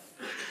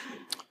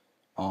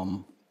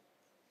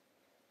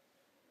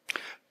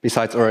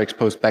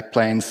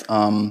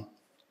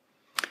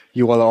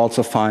 You will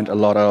also find a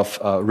lot of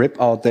RIP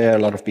out there, a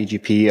lot of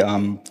BGP,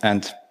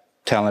 and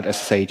Telnet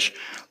SSH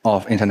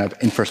of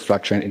internet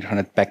infrastructure and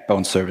internet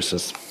backbone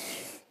services.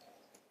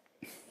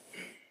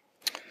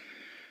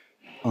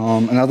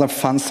 Another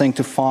fun thing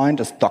to find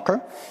is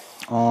Docker.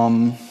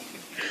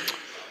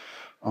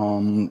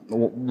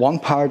 One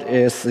part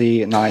is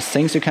the nice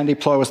things you can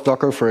deploy with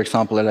Docker, for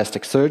example,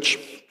 Elasticsearch.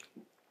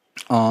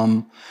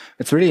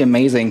 It's really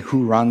amazing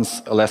who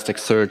runs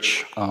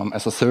Elasticsearch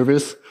as a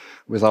service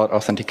without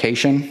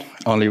authentication,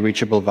 only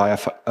reachable via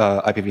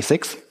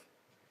IPv6,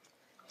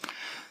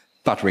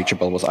 but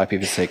reachable with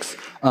IPv6.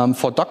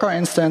 For Docker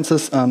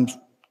instances,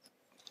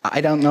 I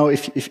don't know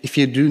if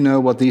you do know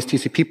what these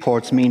TCP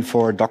ports mean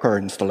for Docker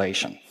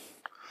installation.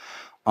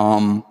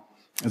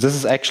 This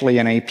is actually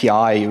an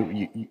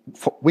API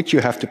which you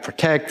have to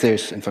protect.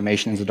 There's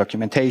information in the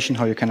documentation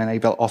how you can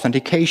enable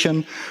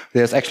authentication.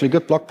 There's actually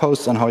good blog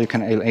posts on how you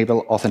can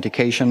enable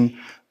authentication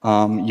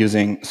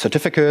using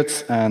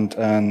certificates and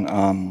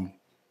an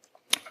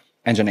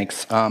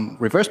Nginx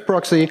reverse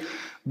proxy,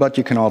 but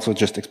you can also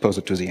just expose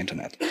it to the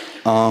internet.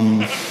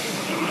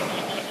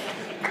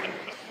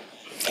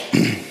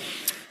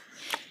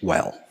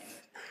 Well,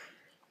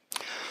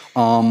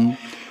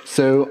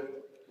 so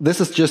this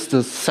is just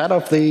a set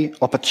of the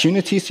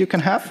opportunities you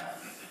can have,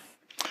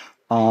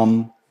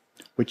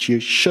 which you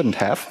shouldn't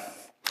have.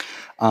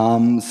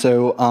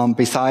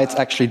 Besides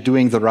actually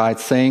doing the right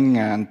thing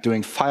and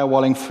doing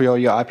firewalling for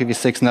your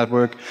IPv6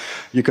 network,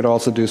 you could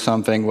also do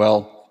something,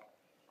 well,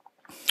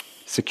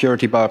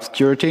 security by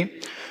obscurity.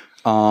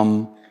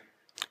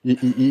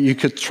 You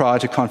could try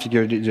to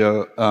configure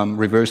your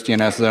reverse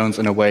DNS zones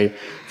in a way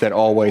that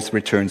always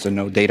returns a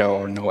no data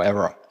or no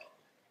error.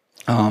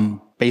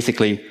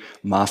 Basically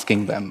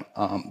masking them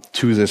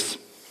to this.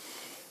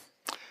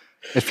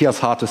 It feels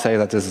hard to say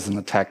that this is an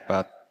attack,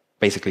 but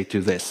basically to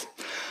this.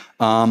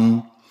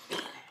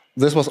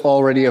 This was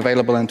already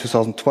available in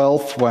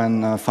 2012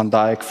 when Van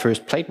Dijk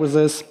first played with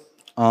this.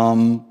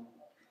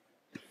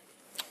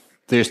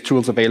 There's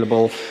tools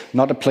available,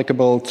 not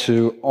applicable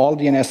to all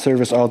DNS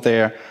servers out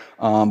there,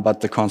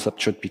 but the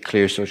concept should be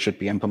clear, so it should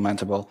be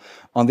implementable.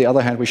 On the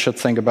other hand, we should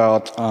think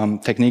about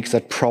techniques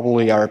that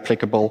probably are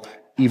applicable,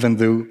 even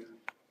though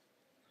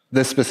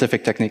this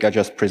specific technique I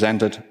just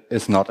presented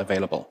is not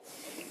available.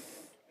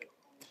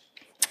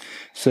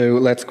 So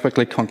let's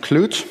quickly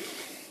conclude.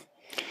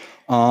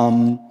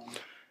 In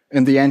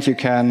the end, you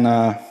can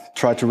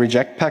try to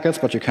reject packets,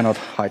 but you cannot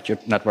hide your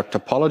network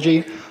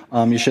topology.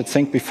 You should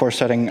think before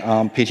setting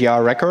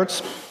PTR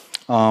records,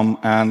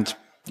 and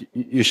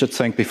you should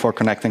think before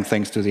connecting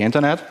things to the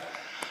internet.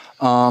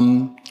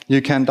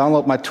 You can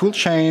download my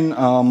toolchain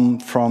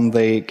from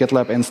the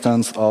GitLab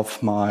instance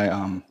of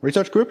my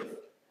research group.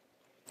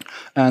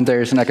 And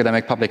there's an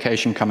academic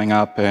publication coming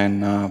up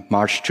in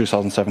March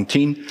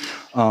 2017,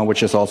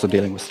 which is also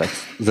dealing with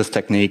this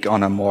technique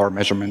on a more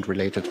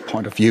measurement-related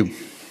point of view.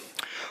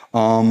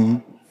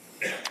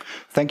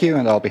 Thank you,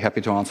 and I'll be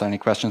happy to answer any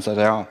questions that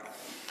there are.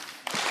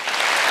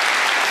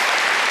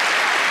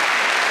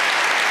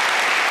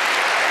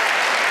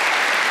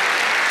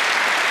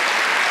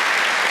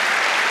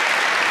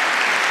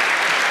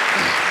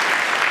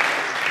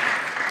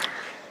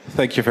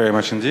 Thank you very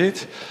much indeed.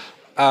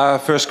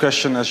 First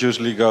question, as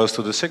usually, goes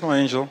to the Signal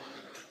Angel.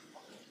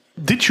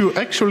 Did you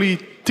actually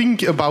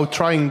think about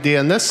trying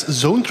DNS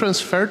zone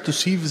transfer to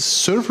see if the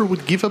server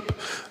would give up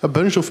a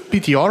bunch of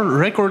PTR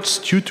records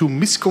due to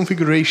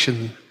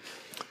misconfiguration?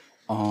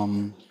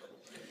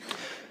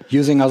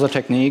 Using other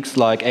techniques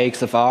like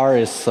AXFR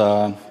is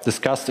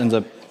discussed in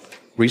the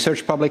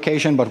research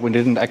publication, but we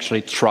didn't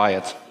actually try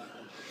it.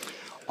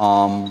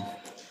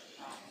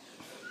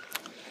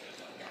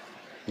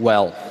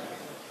 Well,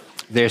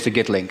 there's a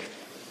Git link.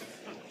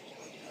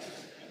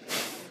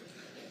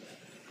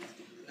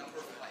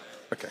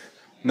 Okay.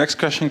 Next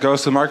question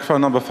goes to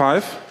microphone number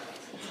 5.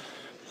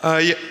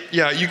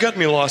 Yeah, you got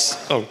me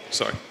lost. Oh,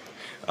 sorry.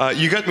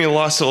 You got me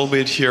lost a little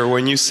bit here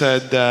when you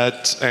said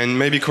that, and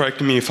maybe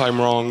correct me if I'm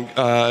wrong,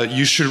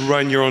 you should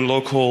run your own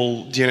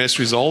local DNS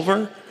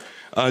resolver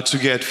to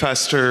get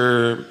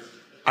faster,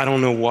 I don't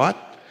know what.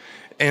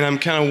 And I'm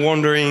kind of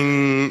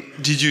wondering,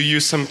 did you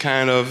use some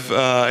kind of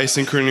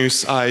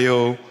asynchronous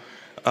I/O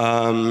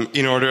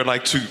in order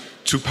like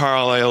to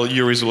parallel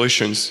your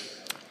resolutions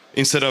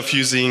instead of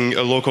using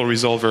a local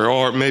resolver?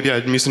 Or maybe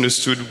I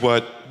misunderstood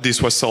what this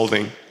was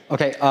solving.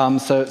 Okay,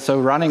 so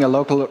running a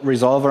local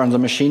resolver on the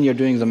machine you're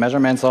doing the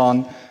measurements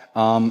on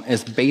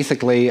is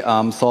basically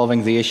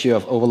solving the issue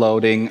of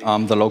overloading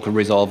the local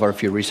resolver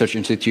of your research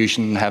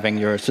institution, having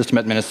your system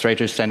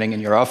administrator standing in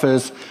your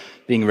office,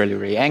 being really,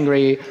 really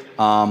angry.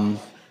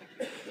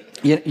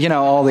 You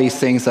know, all these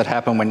things that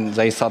happen when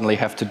they suddenly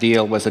have to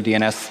deal with a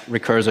DNS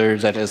recursor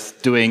that is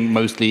doing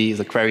mostly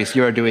the queries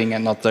you're doing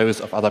and not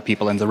those of other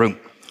people in the room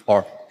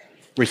or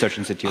research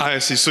institute. I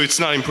see, so it's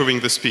not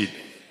improving the speed.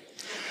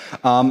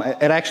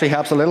 It actually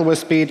helps a little with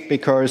speed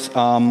because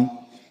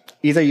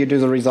either you do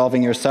the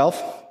resolving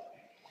yourself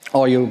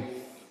or you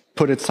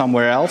put it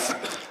somewhere else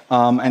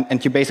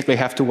and you basically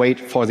have to wait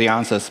for the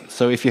answers.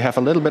 So if you have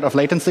a little bit of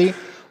latency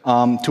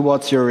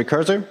towards your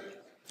recursor,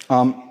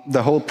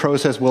 the whole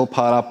process will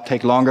pile up,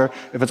 take longer.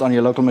 If it's on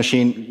your local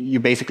machine, you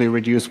basically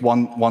reduce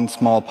one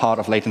small part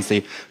of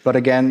latency. But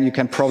again, you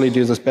can probably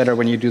do this better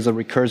when you do the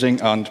recursing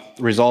and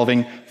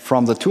resolving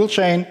from the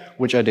toolchain,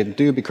 which I didn't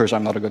do because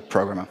I'm not a good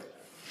programmer.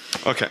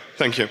 Okay,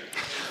 thank you.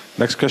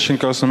 Next question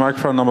goes to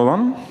microphone number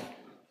 1.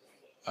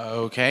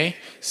 Okay,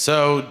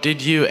 so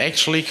did you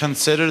actually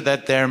consider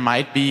that there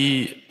might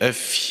be a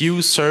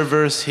few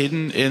servers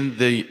hidden in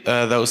the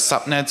those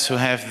subnets who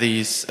have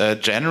these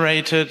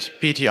generated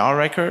PTR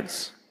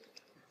records?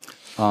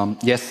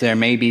 Yes, there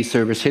may be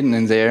servers hidden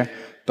in there,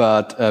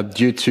 but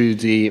due to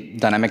the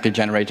dynamically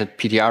generated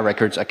PTR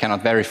records, I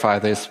cannot verify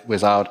this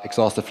without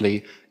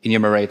exhaustively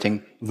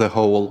enumerating the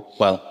whole,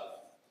 well,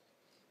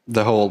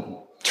 the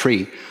whole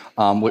tree,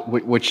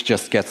 which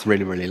just gets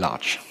really, really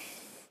large.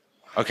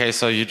 Okay,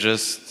 so you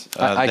just,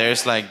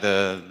 there's like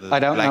the I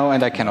don't know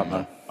and I cannot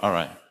know. All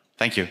right,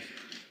 thank you.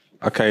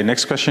 Okay,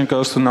 next question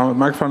goes to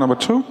microphone number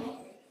 2.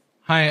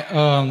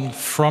 Hi,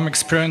 from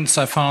experience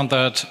I found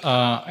that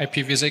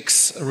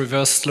IPv6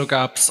 reverse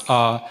lookups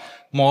are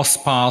more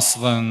sparse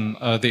than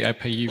the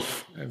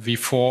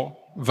IPv4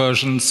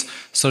 versions.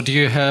 So do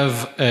you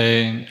have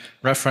a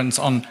reference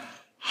on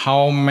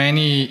how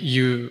many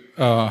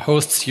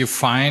hosts you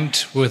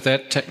find with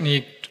that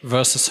technique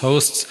versus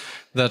hosts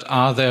that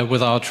are there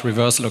without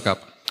reverse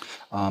lookup?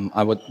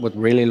 I would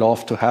really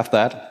love to have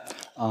that.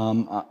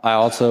 I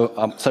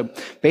also, so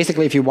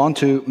basically if you want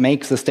to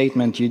make the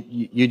statement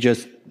you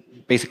just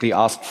basically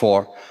asked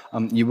for,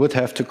 you would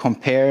have to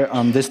compare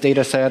this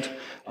data set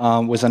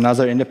with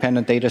another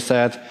independent data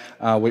set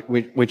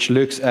which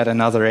looks at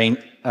another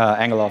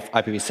angle of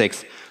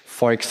IPv6.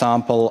 For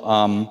example,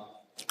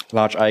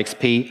 large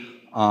IXP,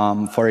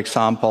 for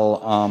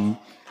example,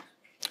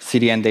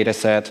 CDN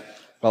dataset.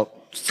 Well,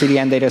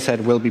 CDN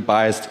dataset will be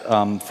biased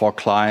for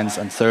clients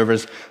and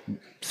servers,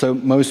 so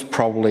most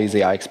probably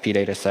the IXP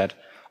dataset.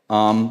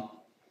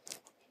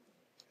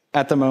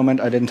 At the moment,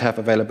 I didn't have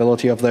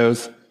availability of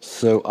those,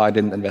 so I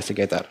didn't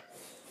investigate that.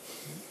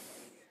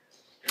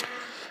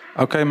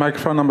 Okay,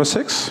 microphone number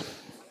 6.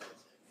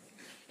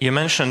 You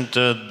mentioned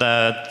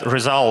that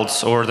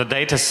results or the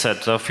data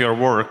set of your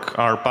work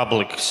are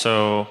public,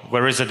 so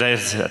where is the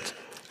data set?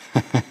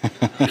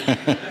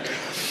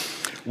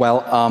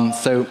 Well,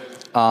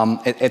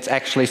 it's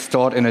actually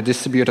stored in a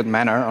distributed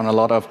manner on a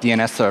lot of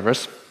DNS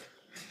servers.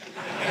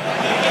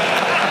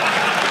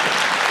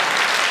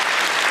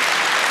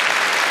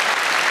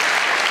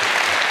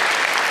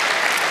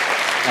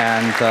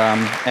 And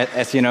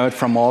as you know it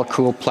from all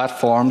cool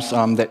platforms,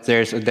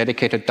 there's a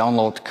dedicated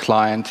download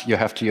client you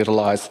have to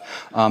utilize.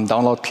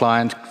 Download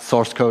client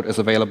source code is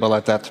available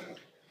at that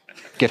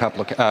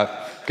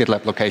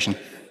GitLab location.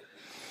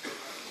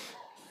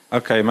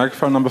 Okay,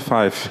 microphone number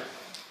 5.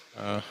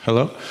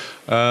 Hello.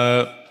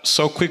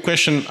 So quick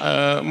question.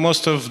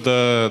 Most of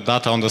the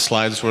data on the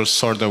slides were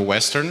sort of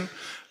Western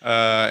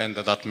and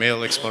the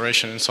 .mail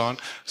exploration and so on.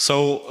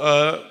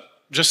 So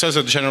just as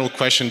a general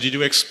question, did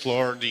you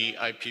explore the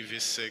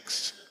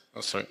IPv6?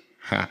 Oh, sorry.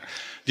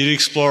 Did you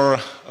explore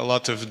a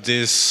lot of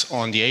this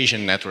on the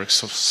Asian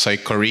networks, of, say,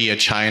 Korea,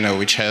 China,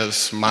 which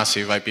has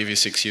massive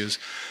IPv6 use?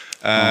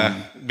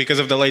 because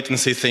of the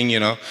latency thing, you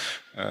know.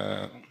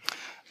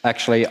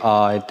 Actually,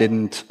 I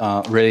didn't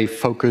really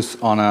focus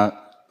on a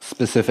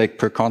specific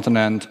per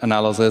continent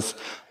analysis.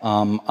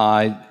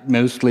 I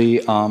mostly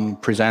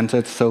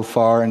presented so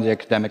far in the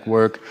academic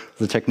work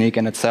the technique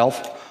in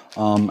itself,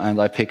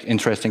 and I picked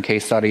interesting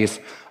case studies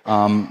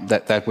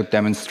that would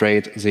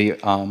demonstrate the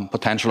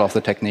potential of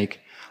the technique.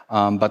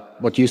 But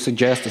what you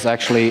suggest is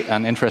actually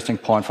an interesting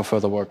point for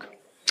further work.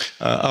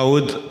 I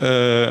would,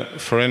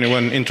 for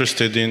anyone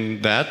interested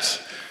in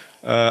that,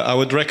 I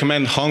would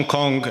recommend Hong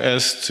Kong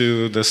as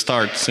to the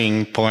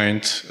starting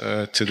point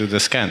to do the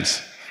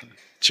scans.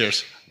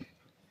 Cheers.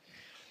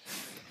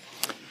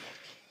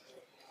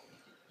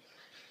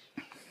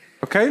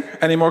 Okay,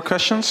 any more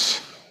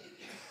questions?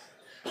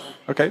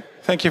 Okay,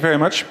 thank you very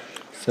much.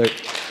 So